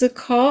 Because the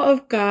call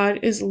of God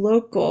is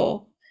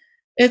local.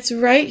 It's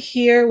right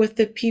here with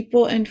the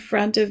people in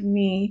front of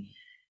me.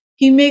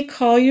 He may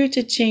call you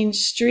to change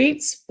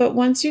streets, but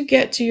once you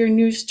get to your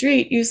new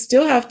street, you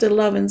still have to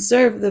love and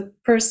serve the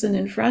person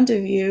in front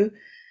of you.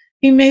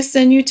 He may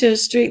send you to a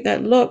street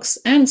that looks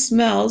and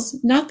smells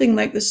nothing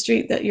like the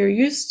street that you're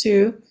used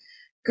to.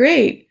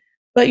 Great.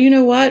 But you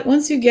know what?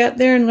 Once you get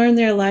there and learn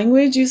their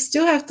language, you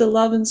still have to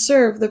love and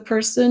serve the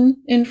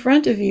person in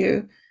front of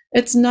you.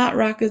 It's not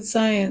rocket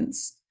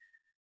science.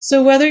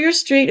 So whether your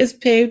street is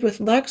paved with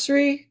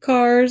luxury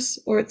cars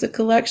or it's a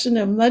collection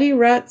of muddy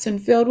ruts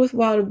and filled with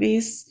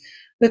wildebeests,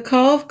 the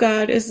call of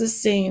God is the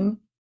same.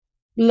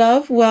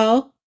 Love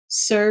well,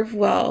 serve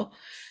well,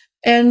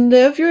 and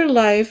live your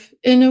life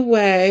in a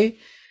way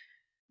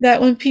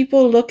that when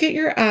people look at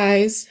your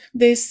eyes,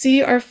 they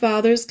see our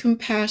Father's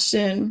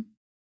compassion.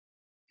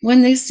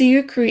 When they see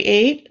you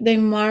create, they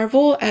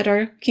marvel at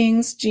our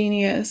King's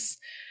genius.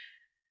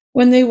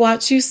 When they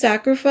watch you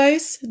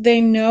sacrifice, they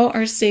know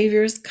our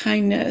Savior's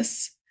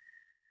kindness.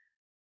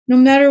 No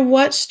matter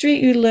what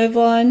street you live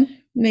on,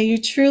 may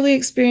you truly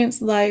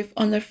experience life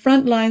on the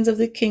front lines of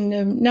the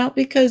kingdom, not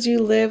because you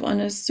live on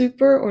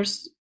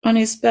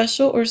a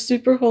special or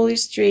super holy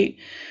street,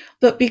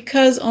 but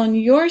because on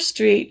your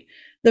street,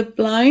 the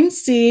blind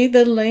see,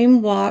 the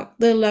lame walk,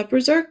 the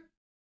lepers are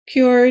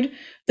cured,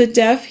 the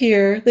deaf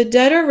hear, the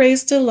dead are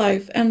raised to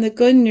life, and the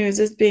good news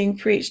is being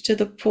preached to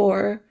the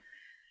poor.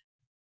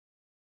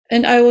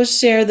 And I will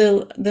share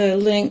the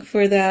link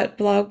for that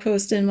blog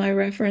post in my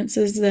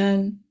references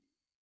then.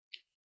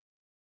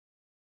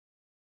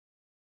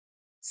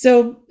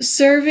 So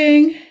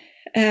serving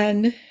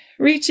and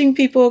reaching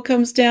people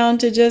comes down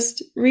to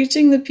just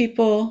reaching the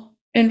people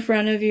in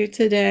front of you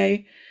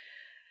today.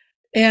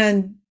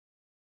 And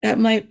that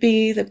might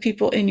be the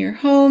people in your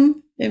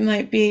home. It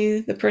might be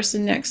the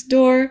person next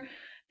door.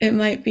 It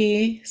might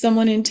be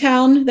someone in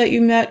town that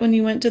you met when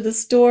you went to the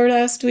store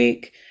last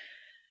week.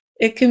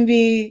 It can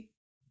be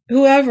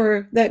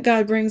whoever that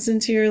God brings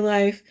into your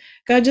life.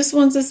 God just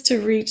wants us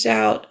to reach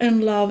out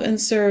and love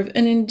and serve.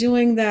 And in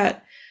doing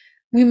that,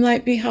 we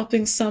might be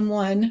helping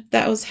someone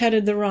that was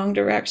headed the wrong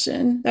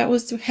direction, that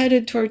was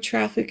headed toward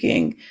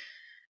trafficking.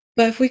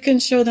 But if we can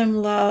show them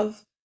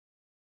love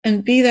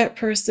and be that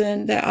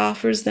person that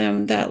offers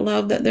them that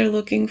love that they're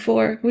looking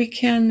for, we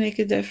can make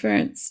a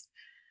difference.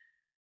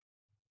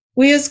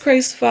 We as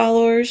Christ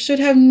followers should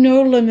have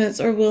no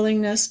limits or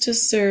willingness to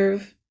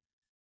serve.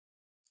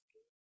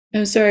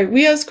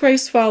 We as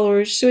Christ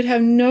followers should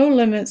have no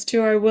limits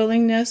to our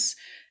willingness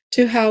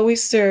to how we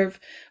serve,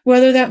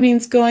 whether that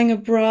means going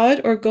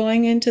abroad or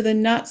going into the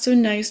not so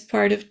nice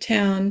part of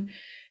town,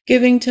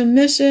 giving to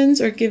missions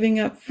or giving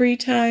up free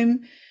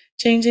time,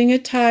 changing a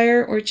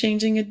tire or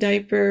changing a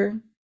diaper.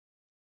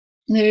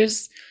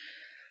 There's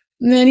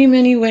many,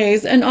 many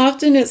ways, and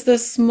often it's the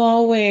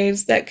small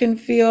ways that can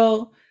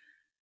feel,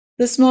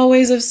 the small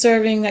ways of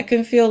serving that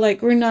can feel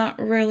like we're not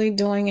really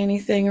doing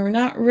anything or we're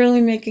not really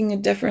making a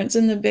difference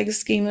in the big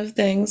scheme of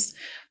things.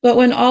 But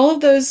when all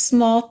of those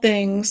small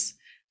things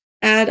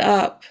add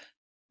up,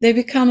 they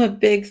become a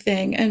big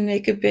thing and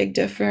make a big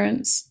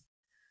difference.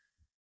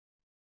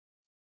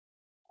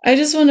 I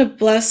just want to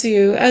bless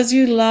you as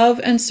you love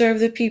and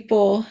serve the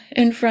people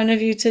in front of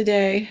you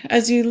today,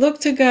 as you look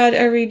to God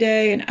every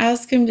day and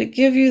ask Him to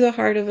give you the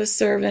heart of a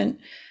servant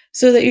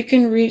so that you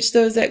can reach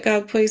those that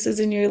God places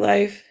in your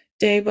life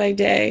day by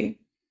day.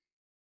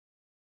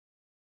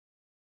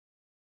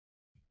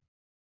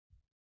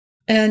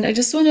 And I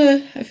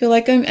feel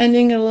like I'm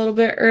ending a little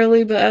bit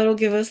early, but that'll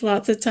give us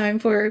lots of time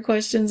for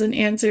questions and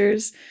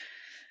answers.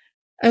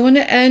 I want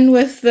to end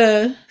with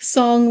the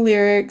song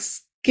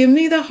lyrics. Give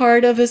me the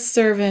heart of a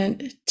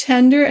servant,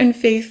 tender and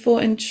faithful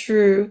and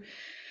true.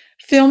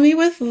 Fill me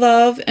with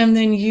love and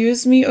then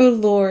use me, O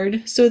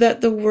Lord, so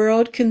that the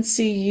world can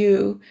see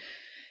you.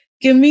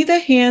 Give me the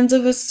hands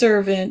of a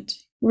servant,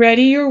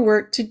 ready your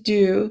work to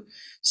do,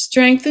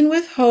 Strengthen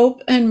with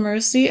hope and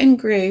mercy and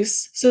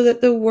grace so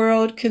that the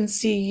world can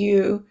see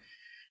you.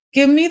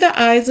 Give me the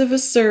eyes of a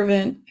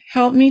servant.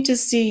 Help me to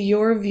see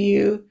your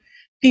view.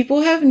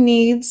 People have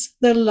needs,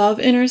 the love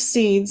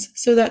intercedes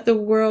so that the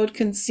world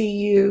can see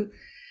you.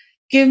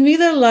 Give me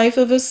the life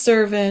of a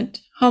servant,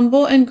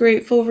 humble and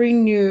grateful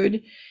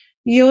renewed,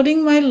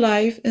 yielding my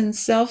life in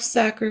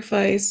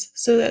self-sacrifice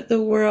so that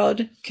the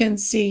world can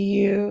see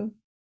you.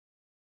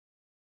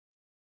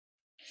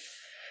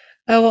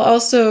 I will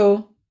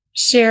also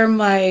share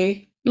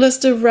my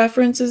list of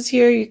references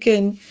here. You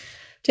can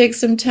take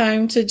some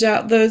time to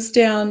jot those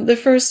down. The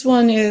first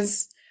one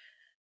is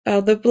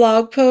the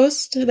blog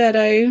post that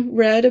I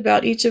read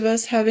about each of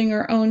us having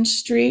our own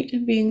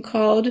street, being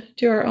called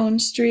to our own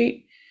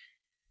street.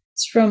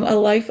 It's from A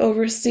Life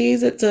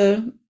Overseas. It's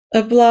a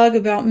blog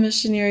about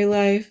missionary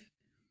life.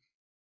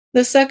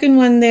 The second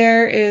one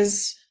there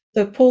is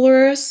the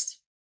Polaris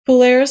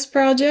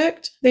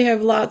Project. They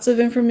have lots of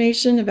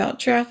information about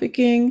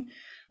trafficking.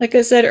 Like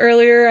I said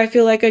earlier, I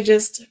feel like I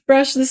just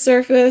brushed the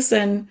surface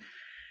and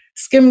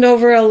skimmed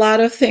over a lot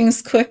of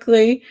things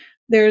quickly.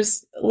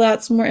 There's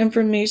lots more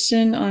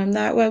information on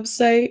that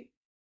website.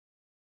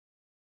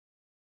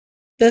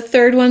 The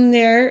third one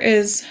there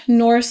is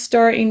North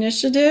Star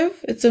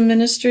Initiative. It's a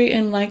ministry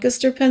in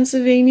Lancaster,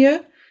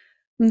 Pennsylvania.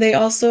 They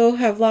also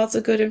have lots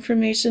of good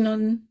information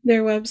on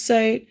their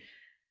website.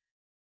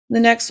 The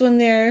next one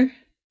there,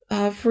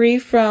 Free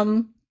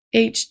from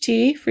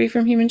HT, Free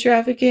from Human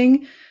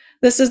Trafficking.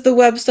 This is the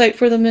website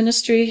for the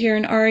ministry here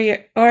in our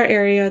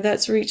area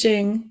that's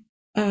reaching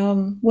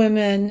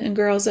women and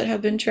girls that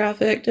have been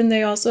trafficked, and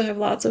they also have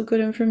lots of good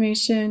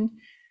information.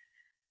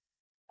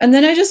 And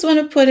then I just want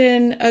to put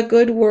in a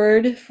good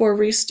word for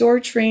Restore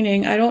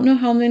Training. I don't know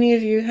how many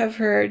of you have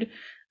heard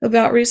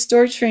about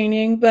Restore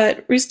Training,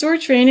 but Restore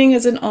Training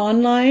is an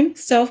online,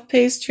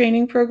 self-paced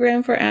training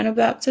program for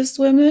Anabaptist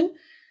women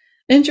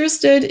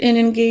interested in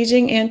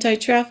engaging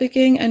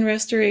anti-trafficking and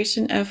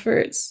restoration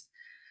efforts.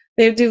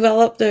 They've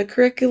developed a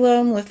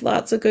curriculum with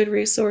lots of good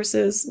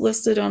resources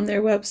listed on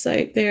their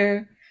website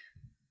there.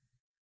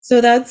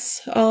 So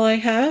that's all I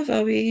have.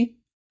 I'll be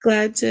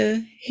glad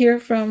to hear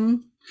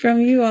from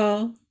you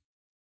all.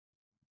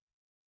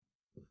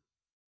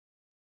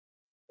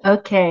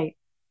 Okay.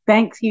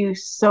 Thank you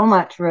so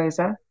much,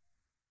 Rosa,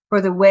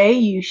 for the way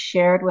you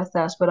shared with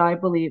us what I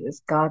believe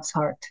is God's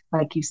heart,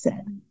 like you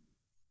said.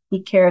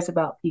 He cares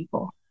about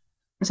people.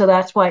 So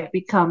that's why it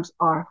becomes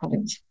our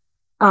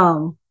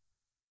heart.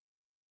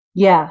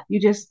 Yeah, you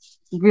just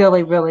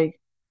really, really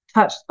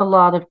touched a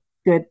lot of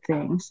good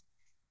things.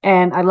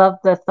 And I love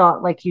the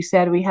thought, like you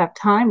said, we have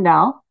time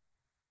now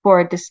for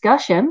a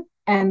discussion.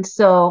 And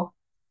so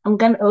I'm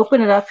going to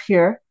open it up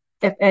here.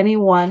 If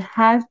anyone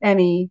has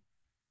any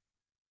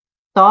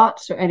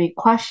thoughts or any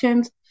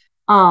questions,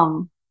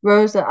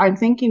 Rosa, I'm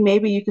thinking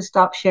maybe you could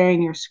stop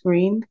sharing your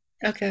screen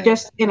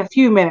just in a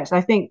few minutes.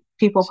 I think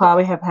people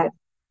probably have had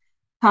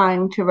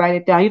time to write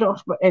it down. You don't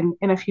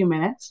in a few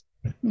minutes.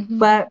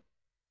 But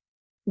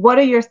what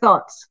are your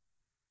thoughts?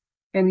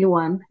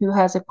 Anyone who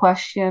has a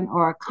question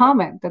or a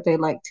comment that they'd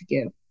like to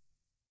give?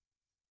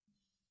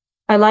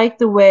 I like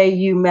the way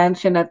you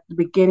mentioned at the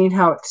beginning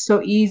how it's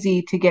so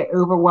easy to get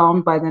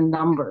overwhelmed by the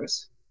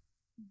numbers.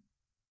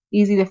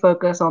 Easy to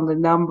focus on the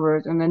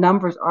numbers, and the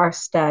numbers are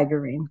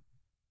staggering.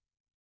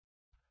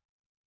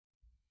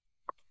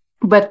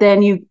 But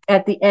then you,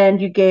 at the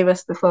end, you gave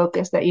us the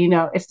focus that,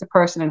 it's the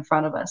person in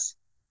front of us.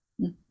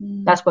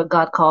 That's what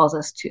God calls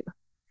us to.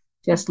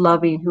 Just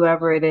loving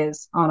whoever it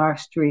is on our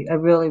street. I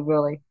really,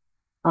 really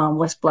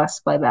was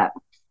blessed by that.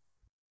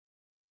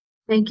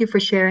 Thank you for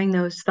sharing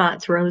those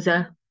thoughts,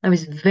 Rosa. I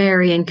was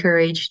very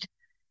encouraged.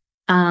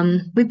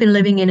 We've been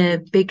living in a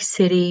big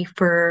city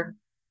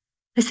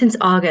since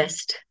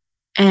August,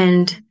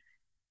 and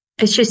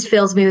it just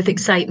fills me with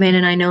excitement.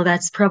 And I know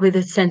that's probably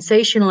the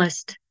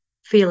sensationalist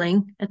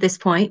feeling at this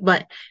point,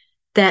 but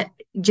that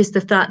just the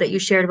thought that you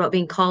shared about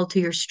being called to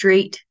your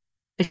street,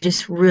 I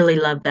just really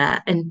love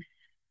that. And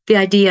the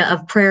idea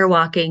of prayer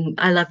walking,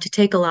 I love to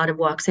take a lot of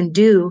walks and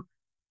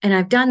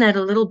I've done that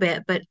a little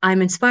bit, but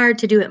I'm inspired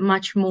to do it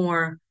much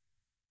more,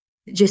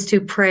 just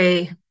to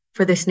pray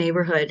for this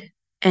neighborhood.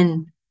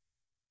 And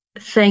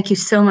thank you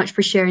so much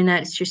for sharing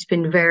that. It's just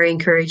been very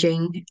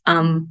encouraging. We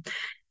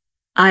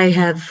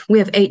have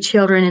 8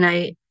 children,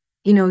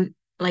 and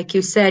like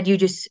you said,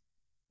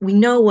 we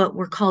know what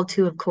we're called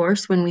to, of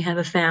course, when we have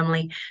a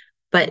family,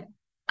 but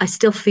I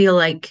still feel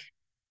like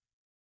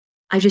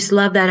I just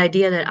love that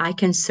idea that I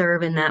can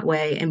serve in that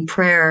way. And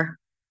prayer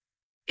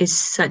is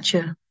such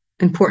an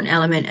important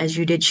element, as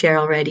you did share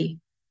already.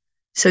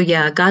 So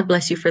yeah, God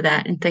bless you for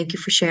that. And thank you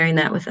for sharing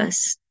that with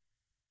us.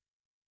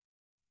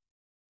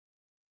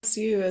 Bless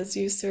you as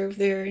you serve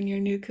there in your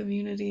new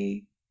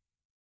community.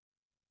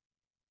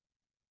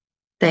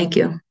 Thank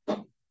you.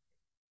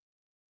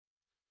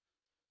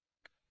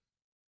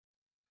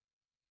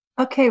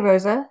 Okay,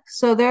 Rosa.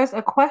 So there's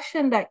a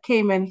question that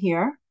came in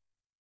here.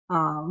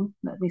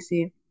 Let me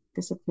see. It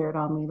disappeared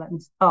on me.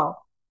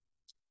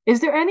 Is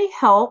there any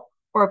help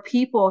or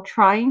people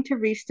trying to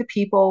reach the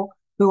people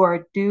who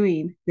are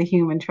doing the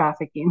human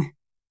trafficking?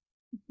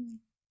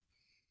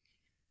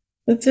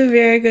 That's a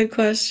very good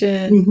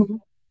question. Mm-hmm.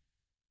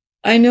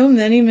 I know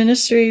many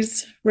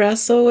ministries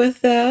wrestle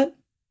with that.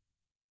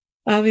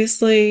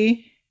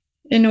 Obviously,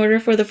 in order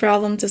for the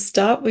problem to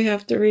stop, we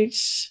have to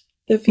reach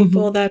the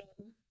people Mm-hmm. that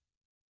are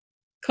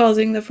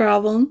causing the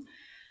problem.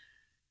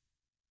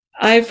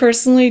 I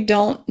personally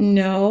don't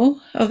know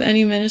of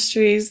any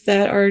ministries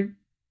that are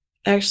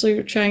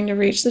actually trying to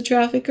reach the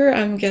trafficker.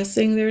 I'm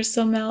guessing there's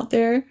some out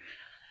there.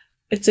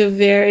 It's a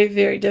very,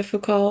 very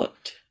difficult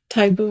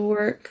type of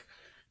work,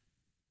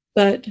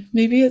 but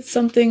maybe it's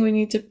something we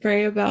need to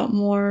pray about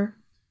more.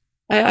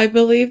 I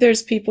believe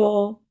there's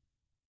people,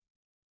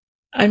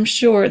 I'm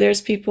sure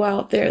there's people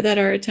out there that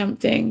are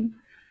attempting,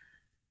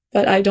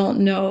 but I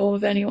don't know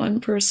of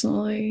anyone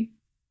personally.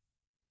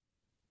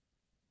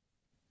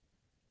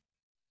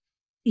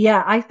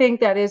 Yeah, I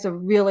think that is a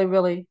really,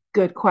 really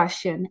good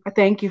question.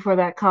 Thank you for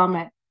that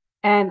comment.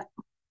 And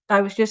I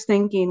was just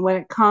thinking when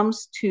it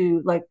comes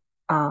to like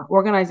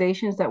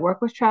organizations that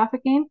work with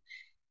trafficking,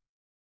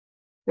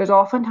 there's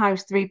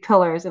oftentimes three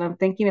pillars, and I'm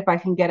thinking if I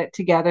can get it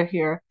together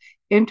here: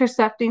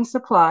 intercepting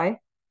supply,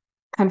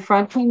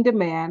 confronting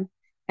demand,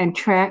 and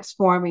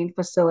transforming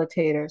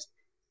facilitators.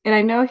 And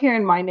I know here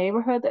in my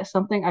neighborhood that's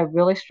something I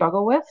really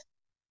struggle with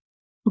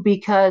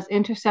because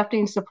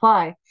intercepting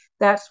supply,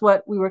 that's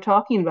what we were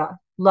talking about.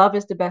 Love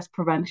is the best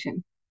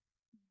prevention.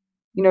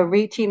 You know,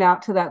 reaching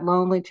out to that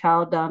lonely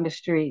child down the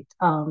street,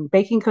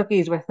 baking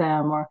cookies with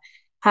them, or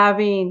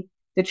having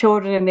the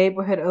children in the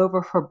neighborhood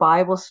over for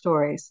Bible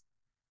stories.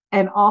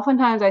 And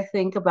oftentimes I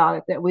think about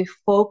it that we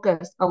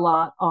focus a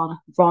lot on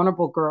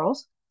vulnerable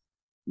girls,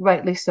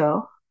 rightly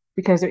so,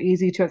 because they're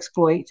easy to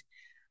exploit.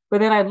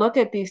 But then I look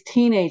at these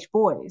teenage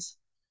boys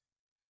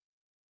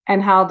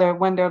and how they're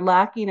when they're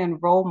lacking in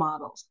role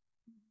models,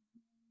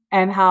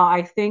 and how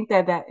I think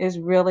that that is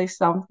really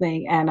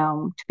something, and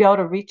to be able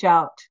to reach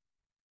out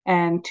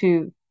and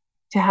to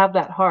have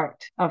that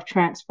heart of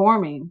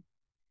transforming.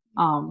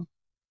 Um,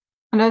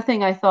 Another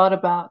thing I thought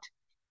about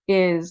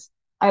is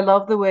I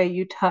love the way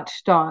you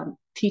touched on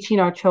teaching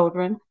our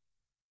children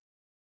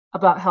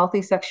about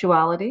healthy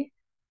sexuality.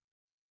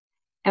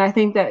 And I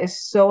think that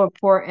is so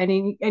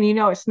important. And you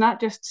know, it's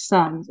not just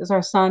sons, it's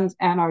our sons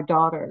and our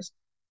daughters,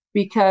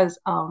 because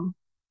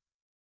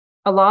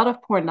a lot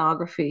of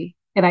pornography,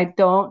 and I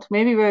don't,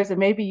 maybe Rosa,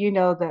 maybe you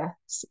know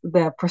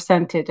the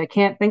percentage. I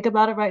can't think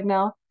about it right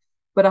now,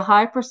 but a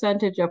high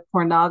percentage of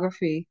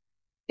pornography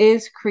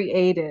is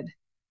created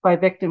by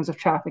victims of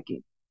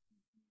trafficking.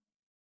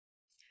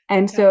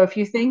 And Yeah. so if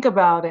you think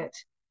about it,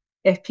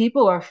 if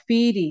people are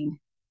feeding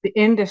the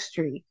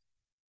industry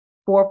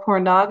for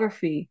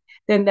pornography,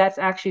 then that's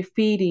actually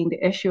feeding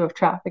the issue of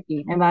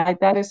trafficking. And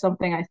that is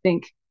something I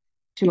think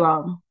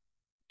to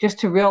just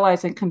to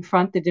realize and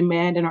confront the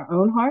demand in our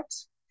own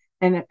hearts,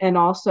 and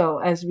also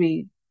as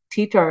we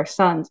teach our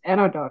sons and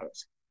our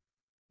daughters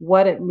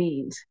what it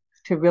means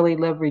to really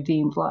live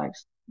redeemed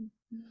lives.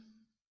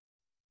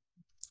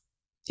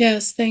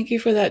 Yes, thank you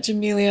for that,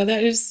 Jamelia.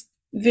 That is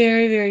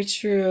very, very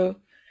true.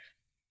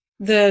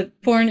 The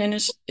porn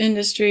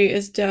industry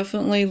is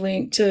definitely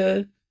linked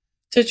to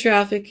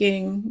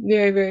trafficking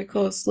very, very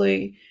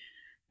closely.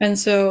 And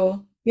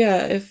so,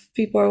 yeah, if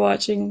people are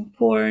watching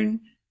porn,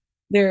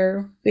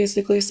 they're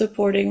basically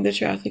supporting the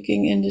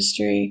trafficking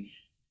industry.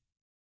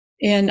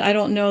 And I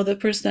don't know the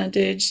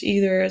percentage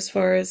either as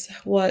far as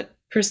what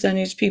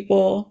percentage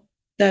people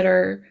that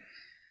are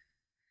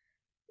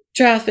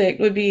trafficked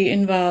would be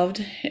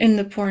involved in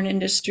the porn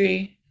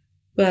industry.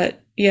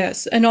 But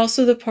yes, and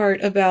also the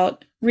part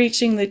about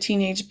reaching the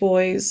teenage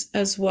boys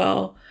as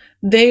well.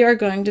 They are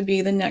going to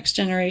be the next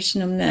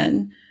generation of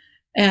men.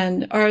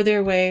 And are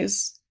there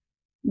ways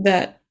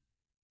that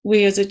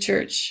we as a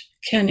church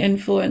can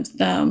influence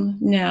them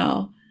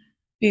now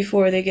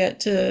before they get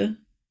to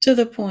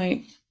the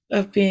point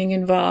of being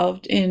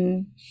involved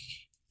in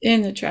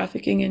the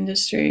trafficking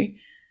industry?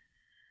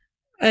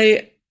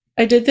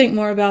 I did think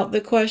more about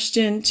the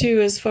question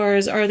too, as far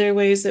as are there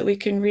ways that we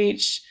can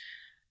reach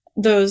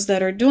those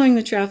that are doing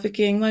the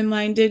trafficking. My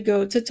mind did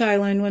go to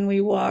Thailand when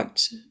we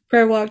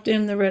prayer walked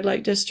in the red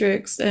light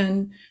districts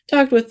and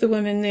talked with the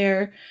women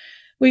there.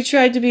 We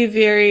tried to be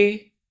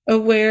very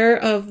aware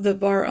of the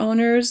bar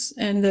owners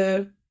and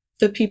the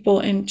people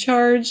in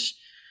charge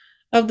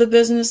of the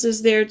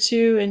businesses there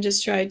too, and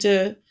just tried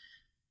to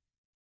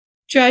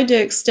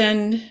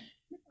extend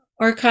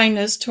our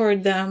kindness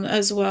toward them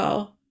as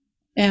well.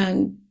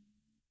 And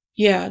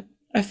yeah,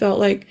 I felt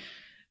like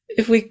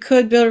if we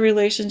could build a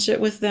relationship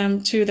with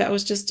them too, that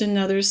was just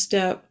another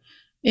step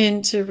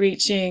into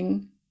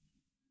reaching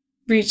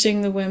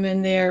the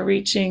women there,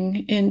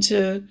 reaching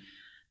into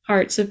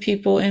hearts of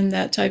people in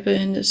that type of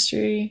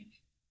industry.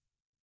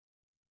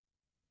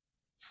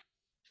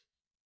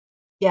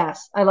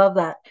 Yes, I love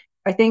that.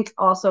 I think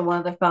also one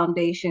of the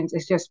foundations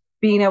is just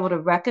being able to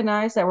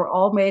recognize that we're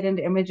all made in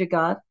the image of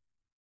God.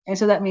 And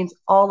so that means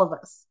all of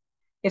us.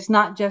 It's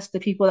not just the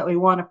people that we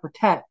want to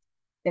protect,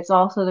 it's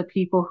also the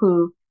people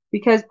who,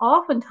 because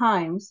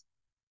oftentimes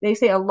they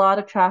say a lot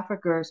of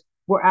traffickers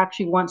were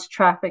actually once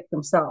trafficked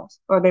themselves,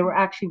 or they were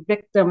actually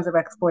victims of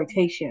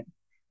exploitation.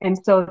 And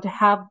so to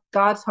have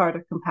God's heart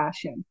of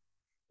compassion,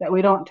 that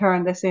we don't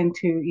turn this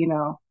into,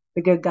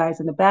 the good guys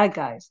and the bad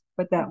guys,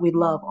 but that we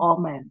love all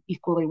men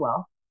equally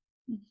well.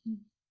 Mm-hmm.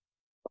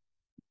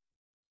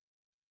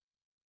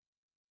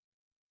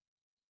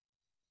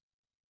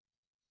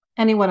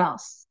 Anyone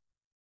else?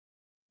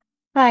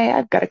 Hi,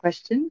 I've got a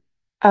question.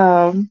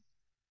 Um,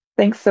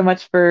 Thanks so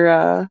much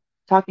for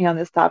talking on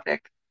this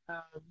topic.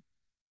 Um,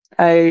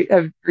 I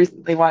have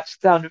recently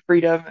watched Sound of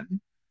Freedom,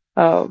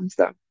 and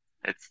so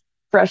it's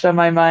fresh on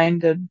my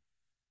mind.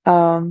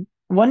 And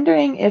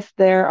wondering if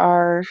there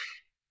are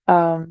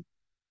um,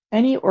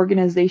 any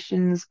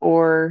organizations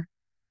or,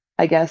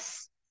 I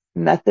guess,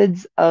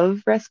 methods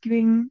of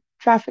rescuing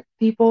trafficked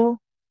people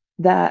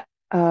that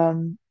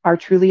are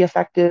truly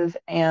effective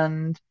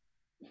and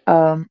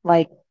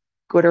like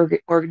good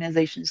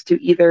organizations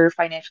to either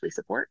financially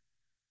support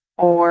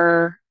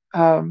or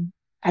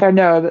I don't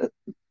know.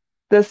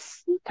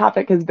 This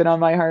topic has been on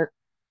my heart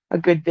a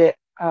good bit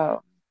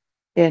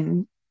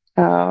in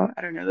I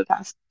don't know, the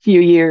past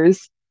few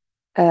years,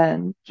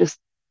 and just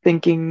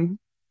thinking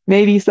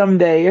maybe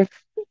someday if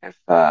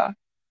um,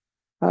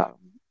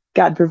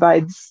 God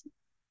provides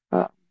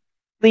uh,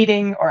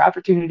 leading or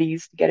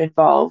opportunities to get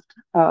involved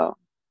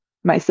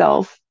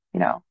myself,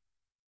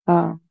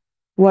 um,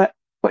 what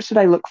what should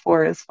I look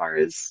for as far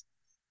as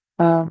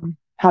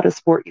how to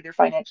support either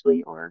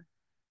financially or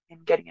in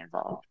getting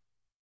involved?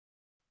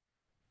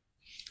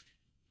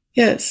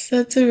 Yes,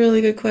 that's a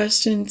really good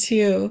question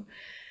too.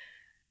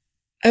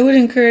 I would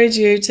encourage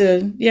you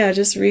to, yeah,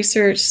 just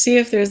research, see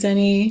if there's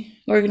any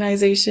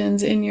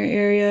organizations in your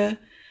area.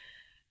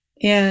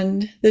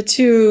 And the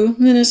two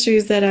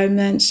ministries that I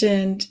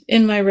mentioned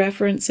in my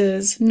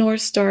references,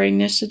 North Star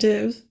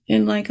Initiative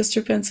in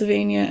Lancaster,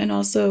 Pennsylvania, and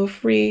also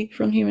Free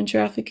from Human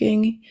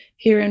Trafficking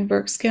here in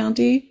Berks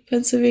County,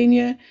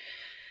 Pennsylvania.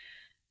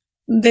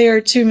 They are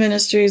two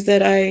ministries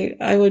that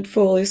I would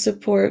fully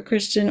support,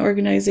 Christian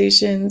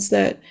organizations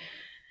that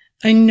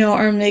I know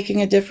are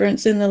making a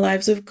difference in the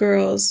lives of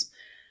girls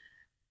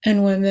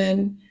and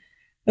women.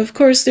 Of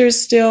course,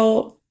 there's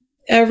still,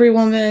 every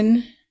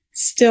woman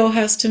still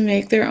has to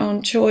make their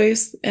own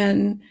choice.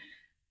 And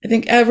I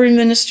think every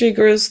ministry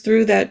goes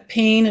through that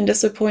pain and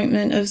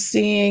disappointment of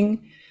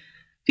seeing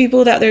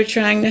people that they're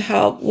trying to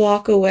help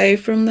walk away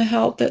from the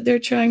help that they're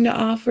trying to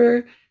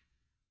offer.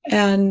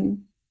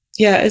 And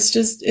yeah,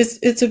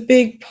 it's a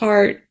big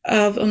part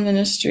of a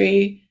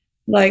ministry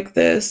like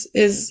this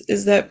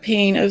is that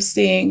pain of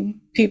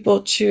seeing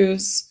people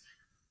choose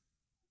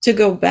to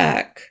go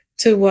back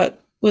to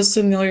what was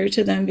familiar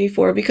to them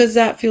before, because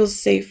that feels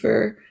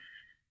safer.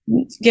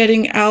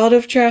 Getting out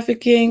of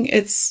trafficking,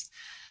 it's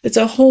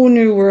a whole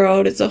new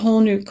world, it's a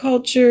whole new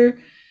culture.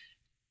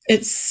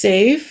 It's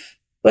safe,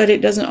 but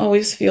it doesn't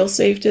always feel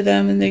safe to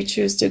them, and they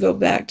choose to go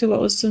back to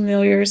what was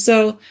familiar.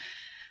 So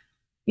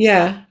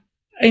yeah,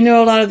 I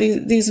know a lot of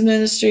these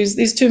ministries,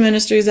 these two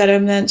ministries that I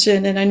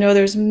mentioned, and I know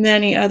there's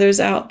many others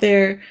out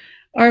there,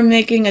 are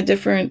making a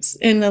difference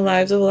in the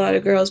lives of a lot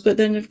of girls. But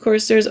then, of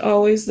course, there's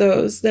always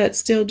those that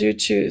still do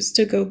choose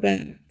to go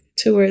back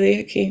to where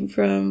they came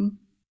from.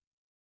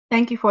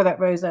 Thank you for that,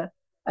 Rosa.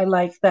 I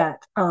like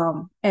that.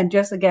 And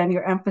just again,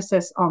 your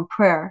emphasis on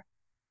prayer.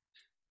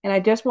 And I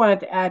just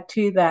wanted to add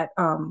to that.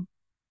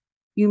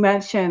 You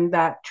mentioned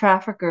that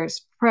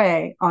traffickers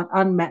prey on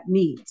unmet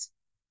needs.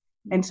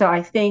 And so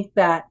I think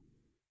that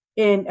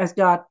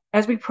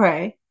as we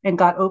pray and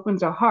God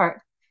opens our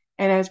heart,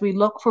 and as we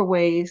look for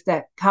ways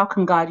that how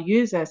can God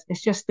use us,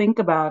 it's just think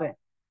about it.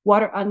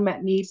 What are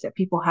unmet needs that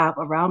people have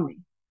around me?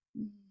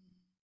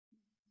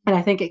 And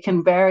I think it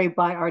can vary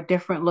by our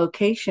different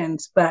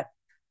locations, but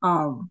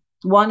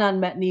one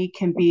unmet need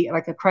can be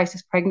like a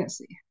crisis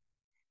pregnancy.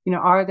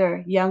 Are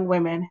there young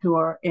women who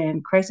are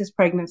in crisis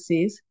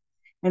pregnancies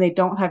and they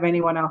don't have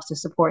anyone else to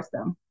support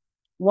them?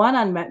 One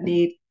unmet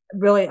need,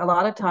 really, a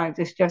lot of times,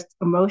 is just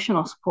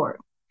emotional support.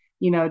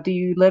 Do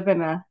you live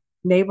in a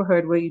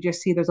neighborhood where you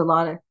just see there's a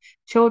lot of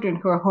children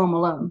who are home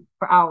alone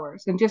for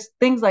hours and just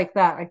things like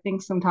that? I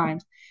think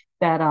sometimes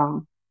that,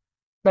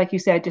 like you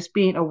said, just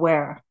being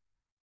aware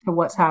of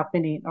what's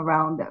happening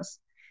around us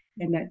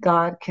and that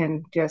God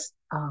can just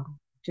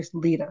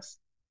lead us.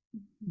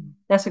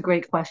 That's a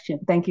great question.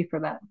 Thank you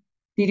for that.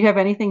 Did you have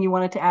anything you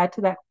wanted to add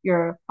to that,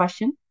 your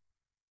question,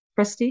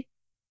 Christy?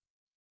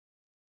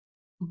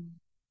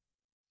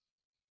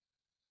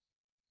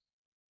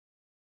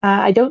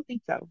 I don't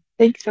think so.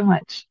 Thanks so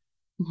much.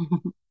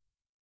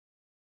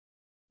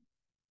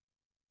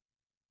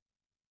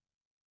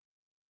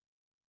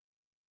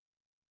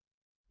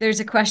 There's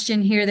a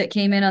question here that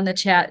came in on the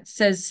chat. It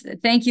says,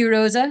 thank you,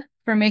 Rosa,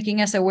 for making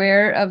us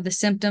aware of the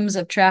symptoms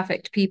of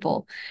trafficked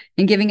people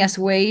and giving us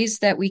ways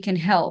that we can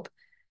help.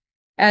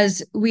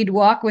 As we'd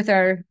walk with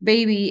our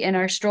baby in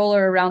our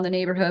stroller around the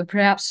neighborhood,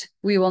 perhaps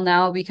we will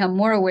now become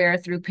more aware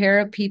through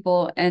para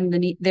people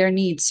and their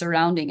needs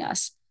surrounding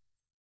us.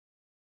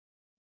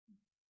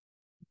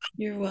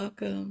 You're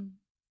welcome.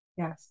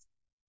 Yes.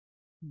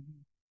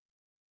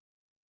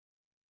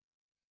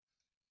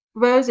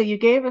 Rosa, you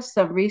gave us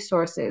some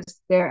resources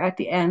there at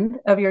the end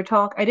of your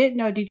talk. I didn't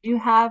know, did you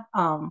have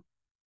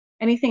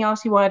anything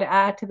else you wanted to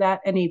add to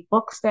that? Any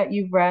books that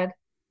you've read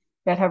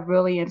that have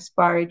really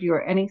inspired you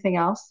or anything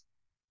else?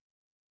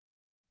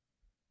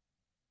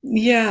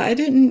 Yeah, I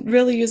didn't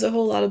really use a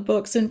whole lot of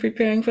books in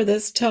preparing for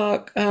this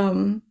talk.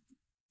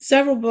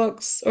 Several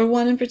books, or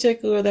one in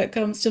particular that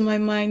comes to my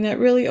mind that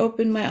really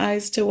opened my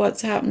eyes to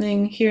what's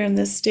happening here in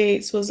the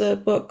States, was a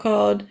book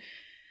called,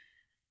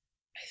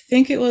 I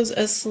think it was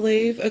A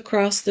Slave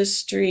Across the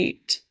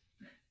Street.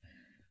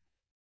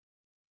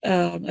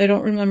 I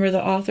don't remember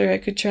the author. I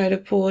could try to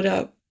pull it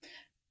up.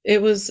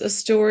 It was a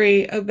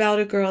story about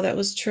a girl that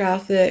was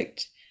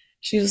trafficked.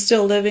 She was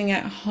still living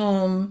at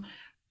home,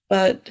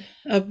 but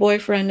a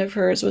boyfriend of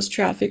hers was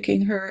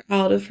trafficking her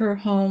out of her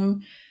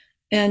home.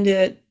 And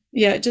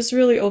it just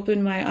really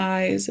opened my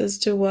eyes as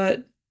to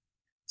what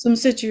some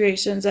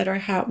situations that are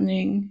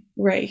happening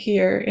right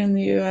here in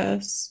the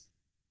US.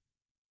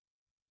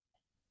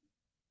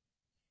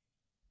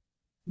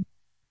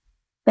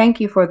 Thank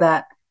you for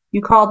that.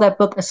 You called that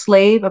book A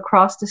Slave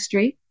Across the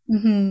Street?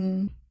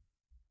 Mm-hmm.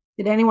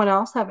 Did anyone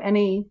else have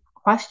any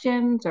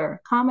questions or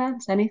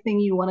comments? Anything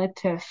you wanted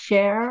to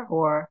share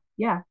or,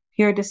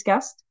 hear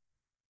discussed?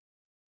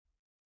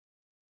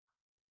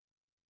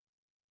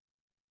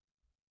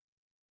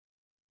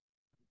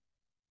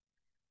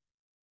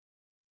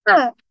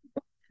 I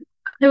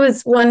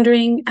was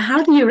wondering,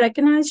 how do you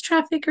recognize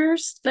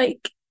traffickers?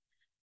 Like,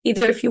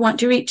 either if you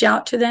want to reach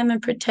out to them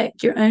and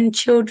protect your own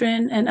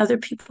children and other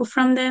people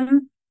from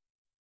them.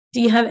 Do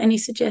you have any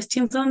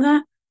suggestions on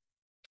that?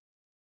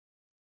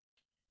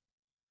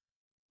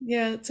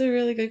 Yeah, that's a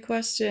really good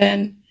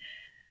question.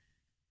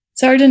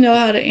 It's hard to know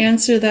how to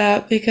answer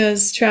that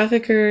because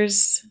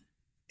traffickers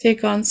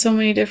take on so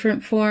many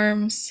different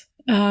forms.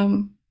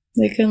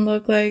 They can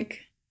look like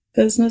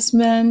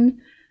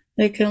businessmen,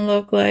 they can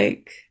look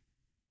like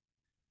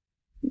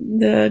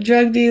the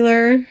drug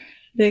dealer,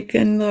 they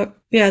can look,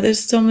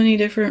 there's so many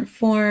different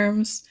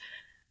forms.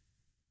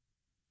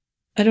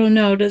 I don't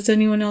know. Does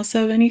anyone else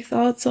have any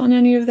thoughts on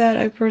any of that?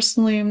 I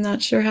personally am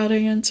not sure how to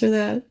answer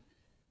that.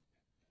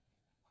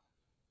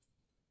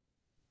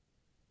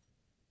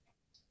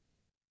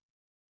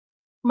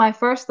 My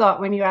first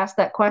thought when you asked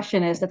that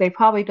question is that they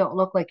probably don't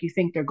look like you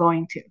think they're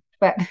going to.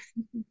 But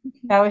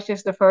that was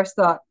just the first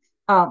thought.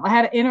 I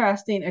had an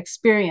interesting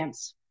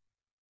experience.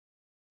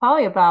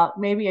 Probably about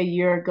maybe a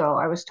year ago,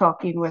 I was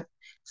talking with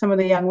some of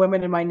the young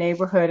women in my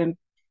neighborhood, and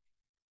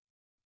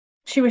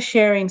she was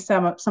sharing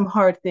some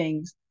hard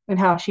things and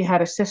how she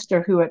had a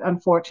sister who had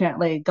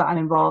unfortunately gotten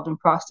involved in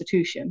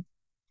prostitution,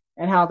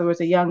 and how there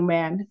was a young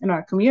man in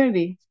our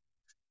community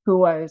who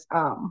was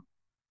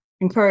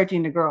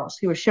encouraging the girls.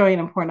 He was showing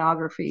them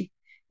pornography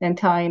and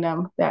telling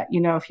them that,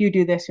 if you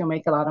do this, you'll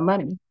make a lot of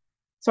money.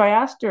 So I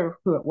asked her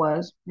who it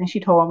was, and she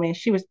told me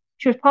she was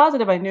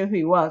positive I knew who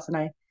he was,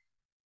 and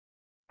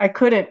I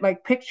couldn't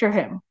like picture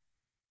him.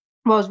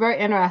 What was very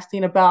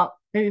interesting, about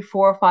maybe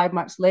 4 or 5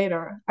 months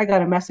later, I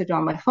got a message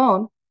on my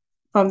phone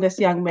from this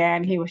young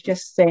man. He was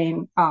just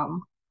saying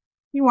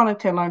he wanted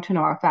to learn to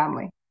know our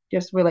family,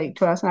 just relate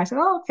to us. And I said,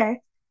 oh, okay.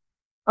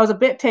 I was a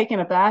bit taken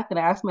aback, and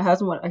I asked my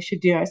husband what I should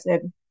do. I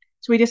said,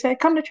 so we just said,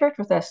 come to church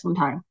with us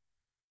sometime.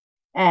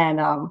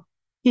 And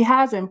he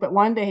hasn't, but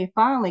one day he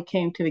finally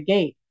came to the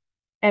gate,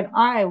 and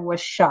I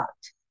was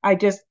shocked.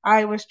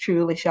 I was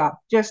truly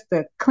shocked. Just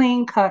the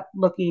clean cut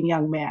looking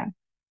young man.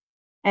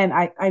 And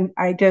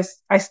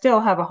I still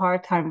have a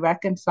hard time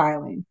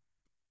reconciling.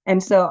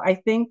 And so I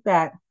think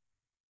that,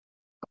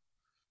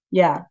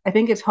 I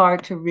think it's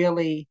hard to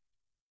really,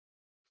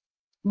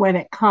 when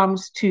it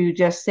comes to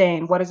just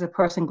saying, what is a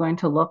person going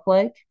to look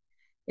like?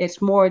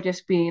 It's more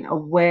just being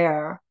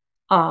aware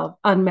of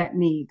unmet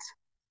needs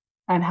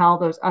and how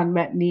those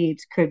unmet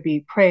needs could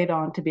be preyed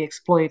on to be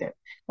exploited.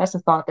 That's a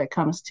thought that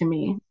comes to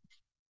me.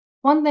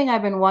 One thing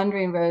I've been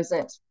wondering, Rose,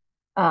 is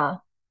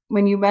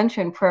when you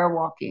mentioned prayer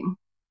walking,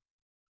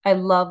 I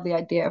love the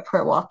idea of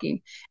prayer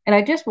walking. And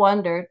I just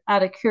wondered,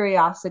 out of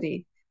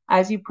curiosity,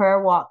 as you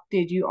prayer walk,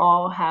 did you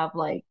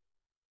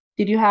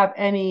have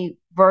any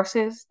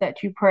verses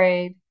that you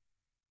prayed?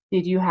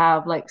 Did you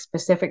have like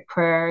specific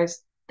prayers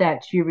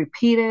that you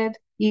repeated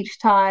each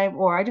time?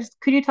 Or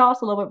could you tell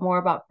us a little bit more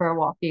about prayer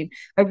walking?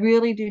 I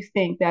really do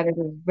think that is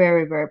a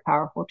very, very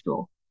powerful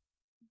tool.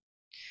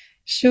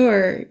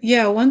 Sure.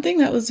 Yeah, one thing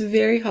that was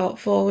very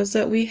helpful was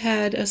that we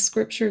had a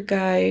scripture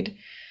guide.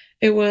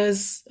 It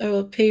was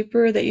a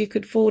paper that you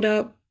could fold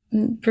up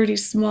pretty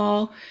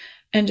small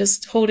and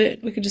just hold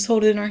it. We could just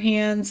hold it in our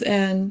hands,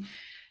 and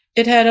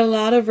it had a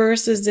lot of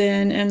verses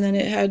in, and then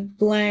it had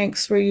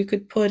blanks where you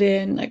could put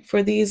in, like,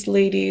 for these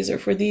ladies or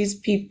for these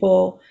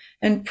people,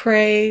 and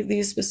pray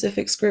these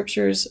specific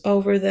scriptures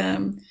over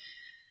them.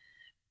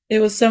 It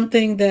was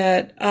something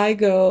that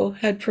IGO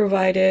had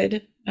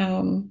provided.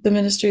 The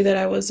ministry that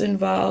I was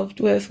involved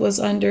with was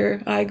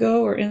under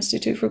IGO, or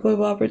Institute for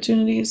Global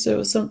Opportunities. So it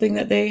was something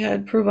that they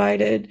had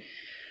provided.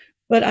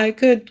 But I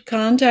could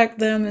contact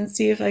them and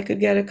see if I could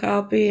get a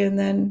copy, and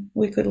then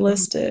we could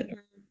list it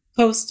or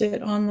post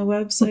it on the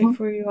website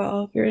for you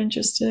all if you're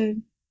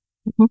interested.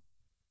 Mhm.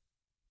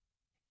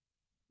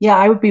 Yeah,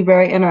 I would be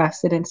very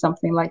interested in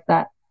something like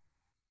that.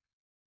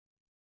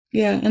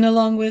 Yeah, and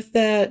along with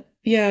that,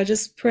 yeah,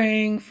 just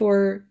praying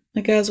for,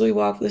 like, as we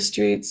walk the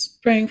streets,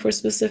 praying for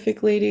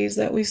specific ladies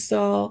that we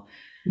saw,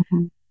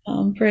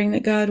 Mhm. praying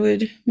that God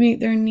would meet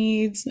their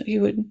needs, that He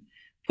would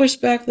push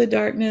back the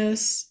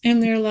darkness in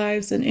their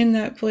lives and in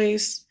that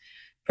place,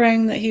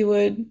 praying that He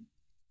would,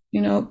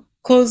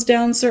 close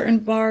down certain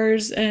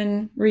bars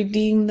and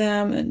redeem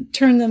them and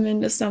turn them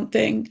into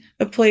something,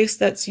 a place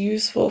that's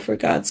useful for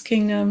God's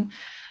kingdom.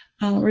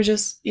 We're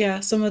just, yeah,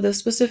 some of the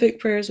specific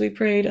prayers we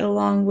prayed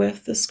along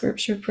with the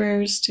scripture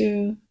prayers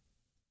too.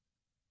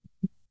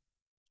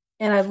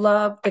 And I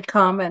love the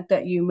comment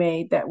that you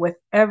made that with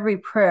every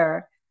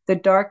prayer, the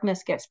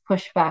darkness gets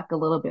pushed back a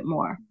little bit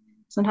more.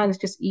 Sometimes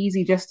it's just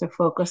easy just to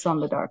focus on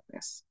the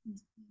darkness,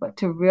 but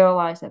to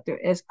realize that there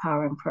is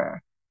power in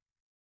prayer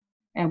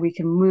and we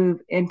can move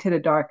into the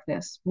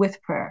darkness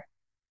with prayer.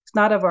 It's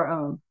not of our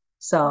own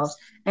selves.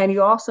 And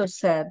you also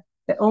said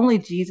that only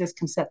Jesus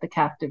can set the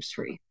captives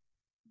free.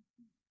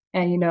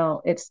 And,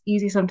 it's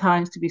easy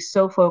sometimes to be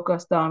so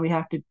focused on we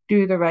have to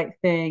do the right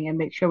thing and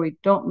make sure we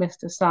don't miss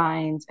the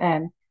signs.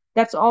 And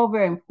that's all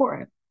very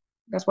important.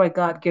 That's why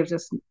God gives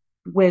us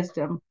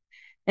wisdom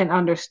and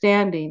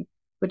understanding.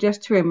 But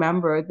just to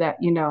remember that,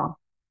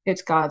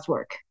 it's God's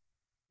work.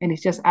 And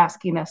He's just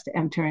asking us to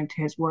enter into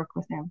His work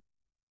with Him.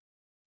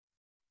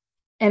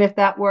 And if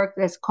that work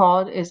that's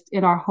called is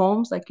in our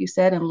homes, like you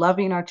said, and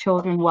loving our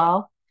children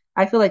well,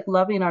 I feel like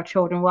loving our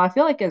children well. I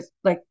feel like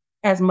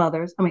as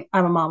mothers, I mean,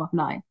 I'm a mom of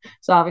 9,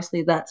 so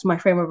obviously that's my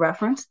frame of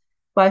reference.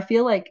 But I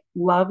feel like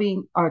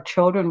loving our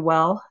children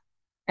well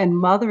and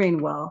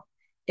mothering well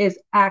is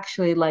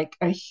actually like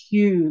a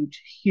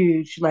huge,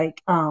 huge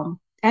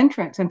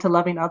entrance into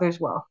loving others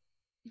well.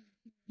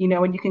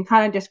 When you can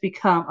kind of just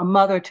become a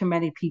mother to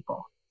many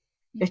people.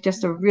 It's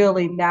just a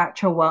really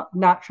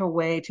natural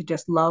way to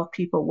just love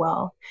people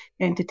well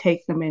and to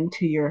take them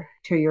into your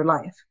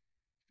life.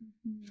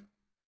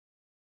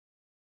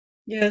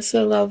 Yes,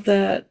 I love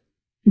that.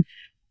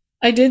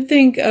 I did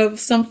think of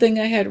something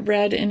I had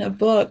read in a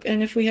book,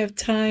 and if we have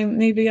time,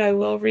 maybe I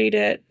will read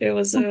it. It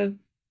was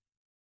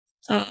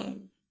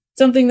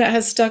something that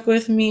has stuck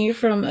with me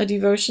from a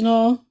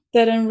devotional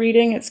that I'm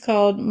reading. It's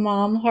called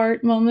Mom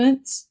Heart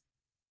Moments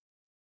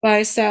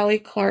by Sally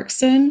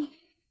Clarkson.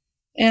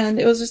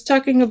 And it was just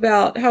talking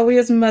about how we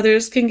as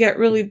mothers can get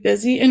really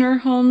busy in our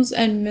homes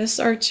and miss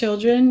our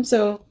children.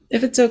 So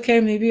if it's okay,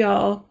 maybe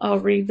I'll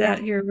read that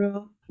here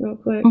real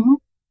quick.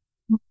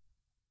 Mm-hmm.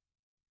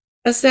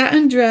 A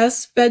satin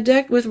dress, bed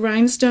decked with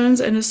rhinestones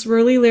and a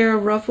swirly layer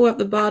of ruffle at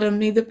the bottom,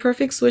 made the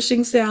perfect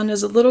swishing sound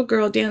as a little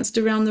girl danced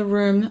around the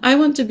room. I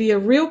want to be a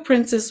real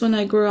princess when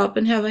I grow up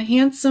and have a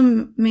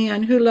handsome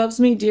man who loves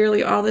me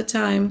dearly all the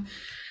time.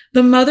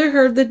 The mother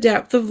heard the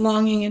depth of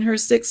longing in her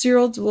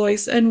 6-year-old's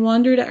voice and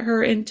wondered at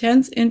her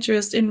intense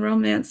interest in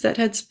romance that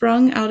had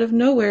sprung out of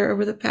nowhere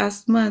over the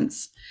past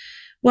months.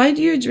 "Why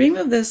do you dream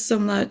of this so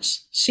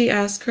much?" she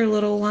asked her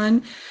little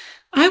one.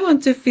 "I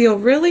want to feel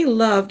really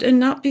loved and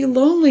not be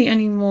lonely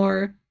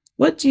anymore."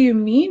 "What do you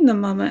mean?" the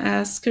mama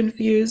asked,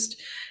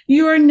 confused.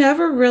 "You are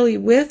never really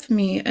with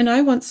me, and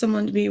I want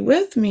someone to be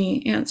with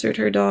me," answered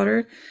her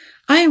daughter.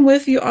 "I am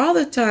with you all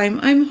the time.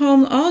 I'm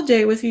home all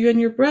day with you and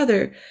your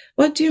brother.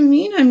 What do you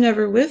mean I'm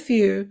never with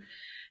you?"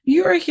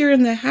 "You are here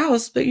in the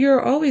house, but you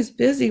are always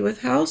busy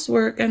with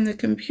housework and the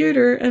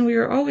computer, and we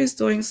are always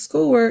doing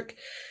schoolwork.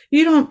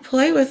 You don't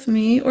play with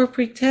me or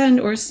pretend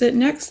or sit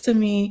next to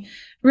me,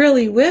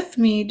 really with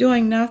me,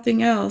 doing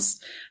nothing else.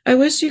 I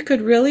wish you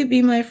could really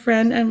be my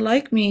friend and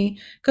like me,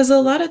 'cause a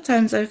lot of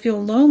times I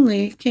feel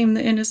lonely," came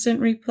the innocent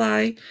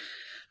reply.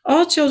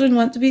 All children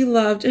want to be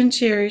loved and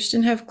cherished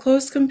and have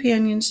close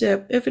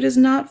companionship. If it is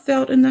not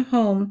felt in the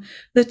home,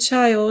 the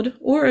child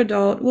or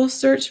adult will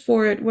search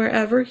for it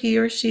wherever he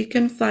or she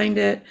can find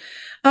it.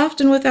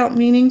 Often without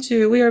meaning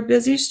to, we are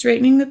busy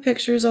straightening the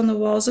pictures on the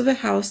walls of a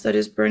house that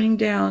is burning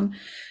down.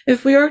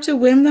 If we are to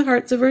win the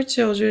hearts of our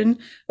children,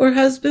 or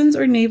husbands,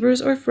 or neighbors,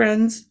 or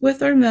friends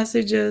with our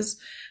messages,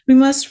 we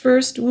must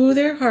first woo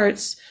their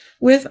hearts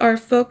with our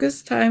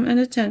focused time and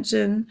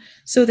attention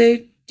so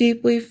they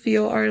deeply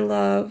feel our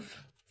love.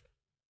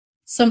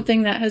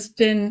 Something that has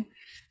been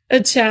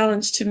a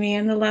challenge to me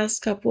in the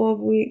last couple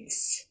of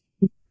weeks.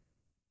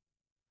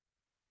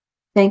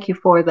 Thank you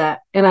for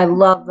that. And I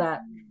love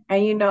that.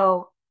 And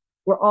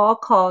we're all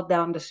called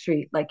down the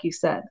street, like you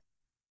said.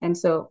 And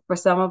so for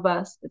some of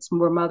us,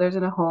 we're mothers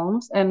in the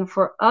homes. And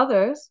for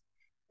others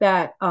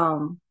that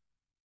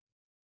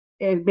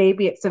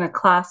maybe it's in a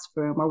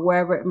classroom or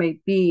wherever it may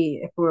be,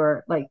 if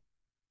we're like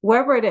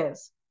wherever it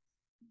is,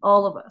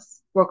 all of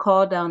us, we're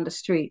called down the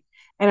street.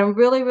 And I'm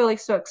really, really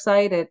so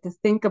excited to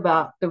think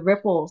about the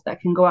ripples that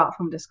can go out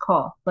from this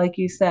call. Like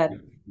you said,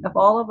 if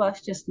all of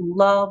us just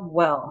love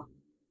well,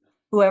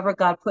 whoever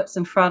God puts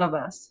in front of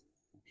us,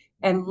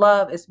 and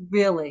love is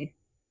really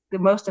the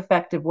most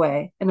effective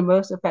way and the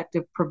most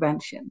effective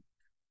prevention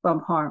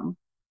from harm.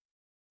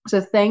 So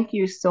thank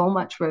you so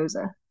much,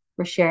 Rosa,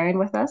 for sharing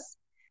with us.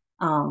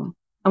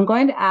 I'm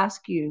going to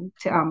ask you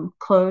to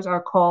close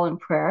our call in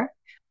prayer.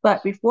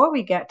 But before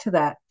we get to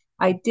that,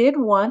 I did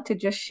want to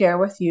just share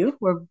with you,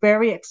 we're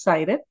very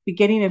excited.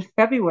 Beginning in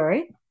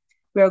February,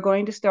 we are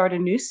going to start a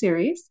new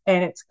series,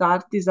 and it's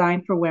God's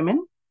Design for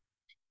Women.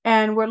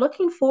 And we're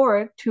looking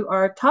forward to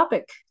our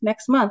topic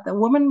next month, A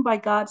Woman by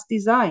God's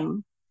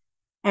Design.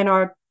 And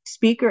our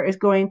speaker is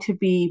going to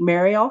be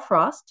Marielle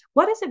Frost.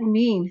 What does it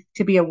mean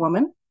to be a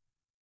woman?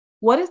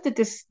 What is the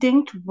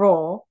distinct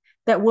role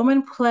that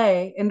women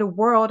play in the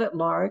world at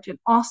large and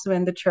also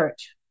in the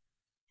church?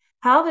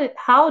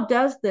 How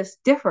does this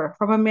differ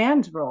from a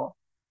man's role?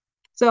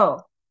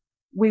 So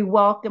we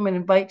welcome and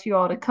invite you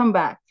all to come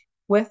back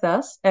with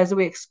us as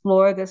we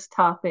explore this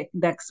topic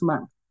next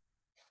month.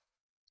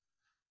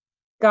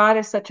 God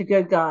is such a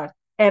good God.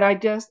 And I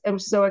just am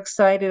so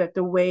excited at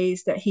the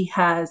ways that he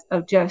has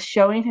of just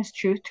showing his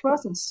truth to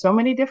us in so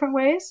many different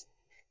ways.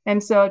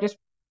 And so just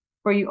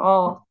for you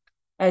all,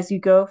 as you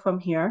go from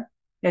here,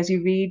 as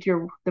you read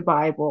the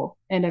Bible,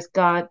 and as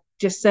God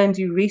just sends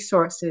you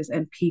resources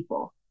and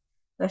people,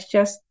 let's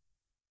just,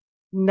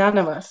 none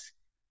of us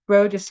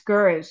grow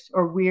discouraged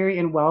or weary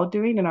in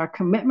well-doing in our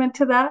commitment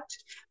to that,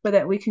 but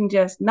that we can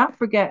just not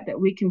forget that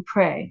we can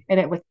pray, and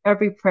that with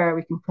every prayer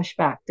we can push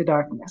back the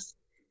darkness.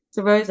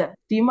 So Rosa,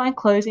 do you mind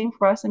closing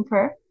for us in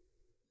prayer?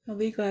 I'll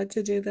be glad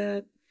to do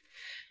that.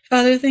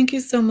 Father, thank you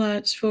so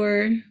much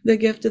for the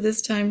gift of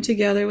this time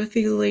together with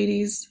these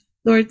ladies.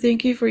 Lord,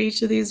 thank you for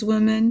each of these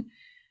women,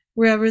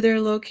 wherever they're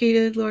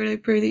located. Lord, I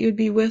pray that you would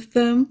be with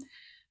them.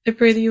 I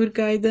pray that you would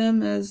guide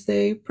them as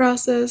they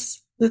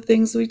process the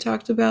things we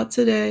talked about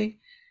today.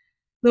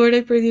 Lord,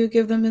 I pray that you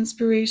give them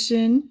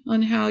inspiration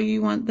on how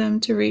you want them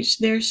to reach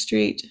their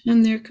street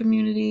and their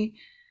community.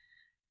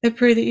 I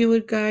pray that you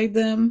would guide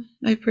them.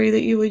 I pray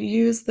that you would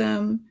use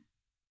them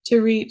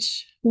to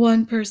reach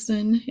one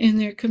person in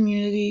their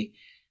community.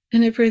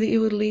 And I pray that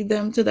you would lead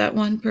them to that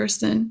one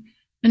person.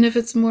 And if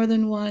it's more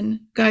than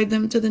one, guide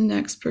them to the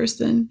next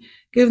person.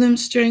 Give them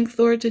strength,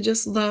 Lord, to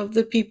just love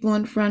the people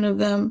in front of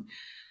them.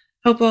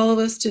 Help all of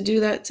us to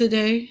do that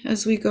today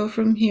as we go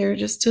from here,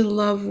 just to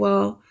love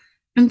well.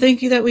 And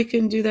thank you that we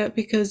can do that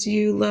because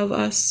you love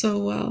us so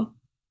well.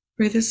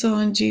 Pray this all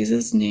in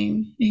Jesus'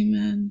 name.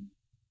 Amen.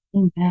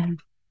 Amen.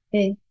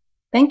 Okay.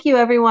 Thank you,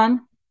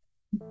 everyone.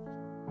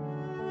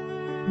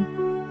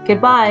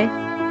 Goodbye.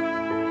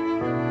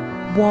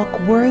 Walk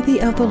worthy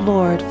of the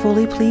Lord,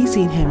 fully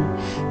pleasing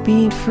him,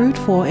 being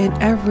fruitful in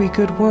every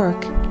good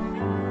work,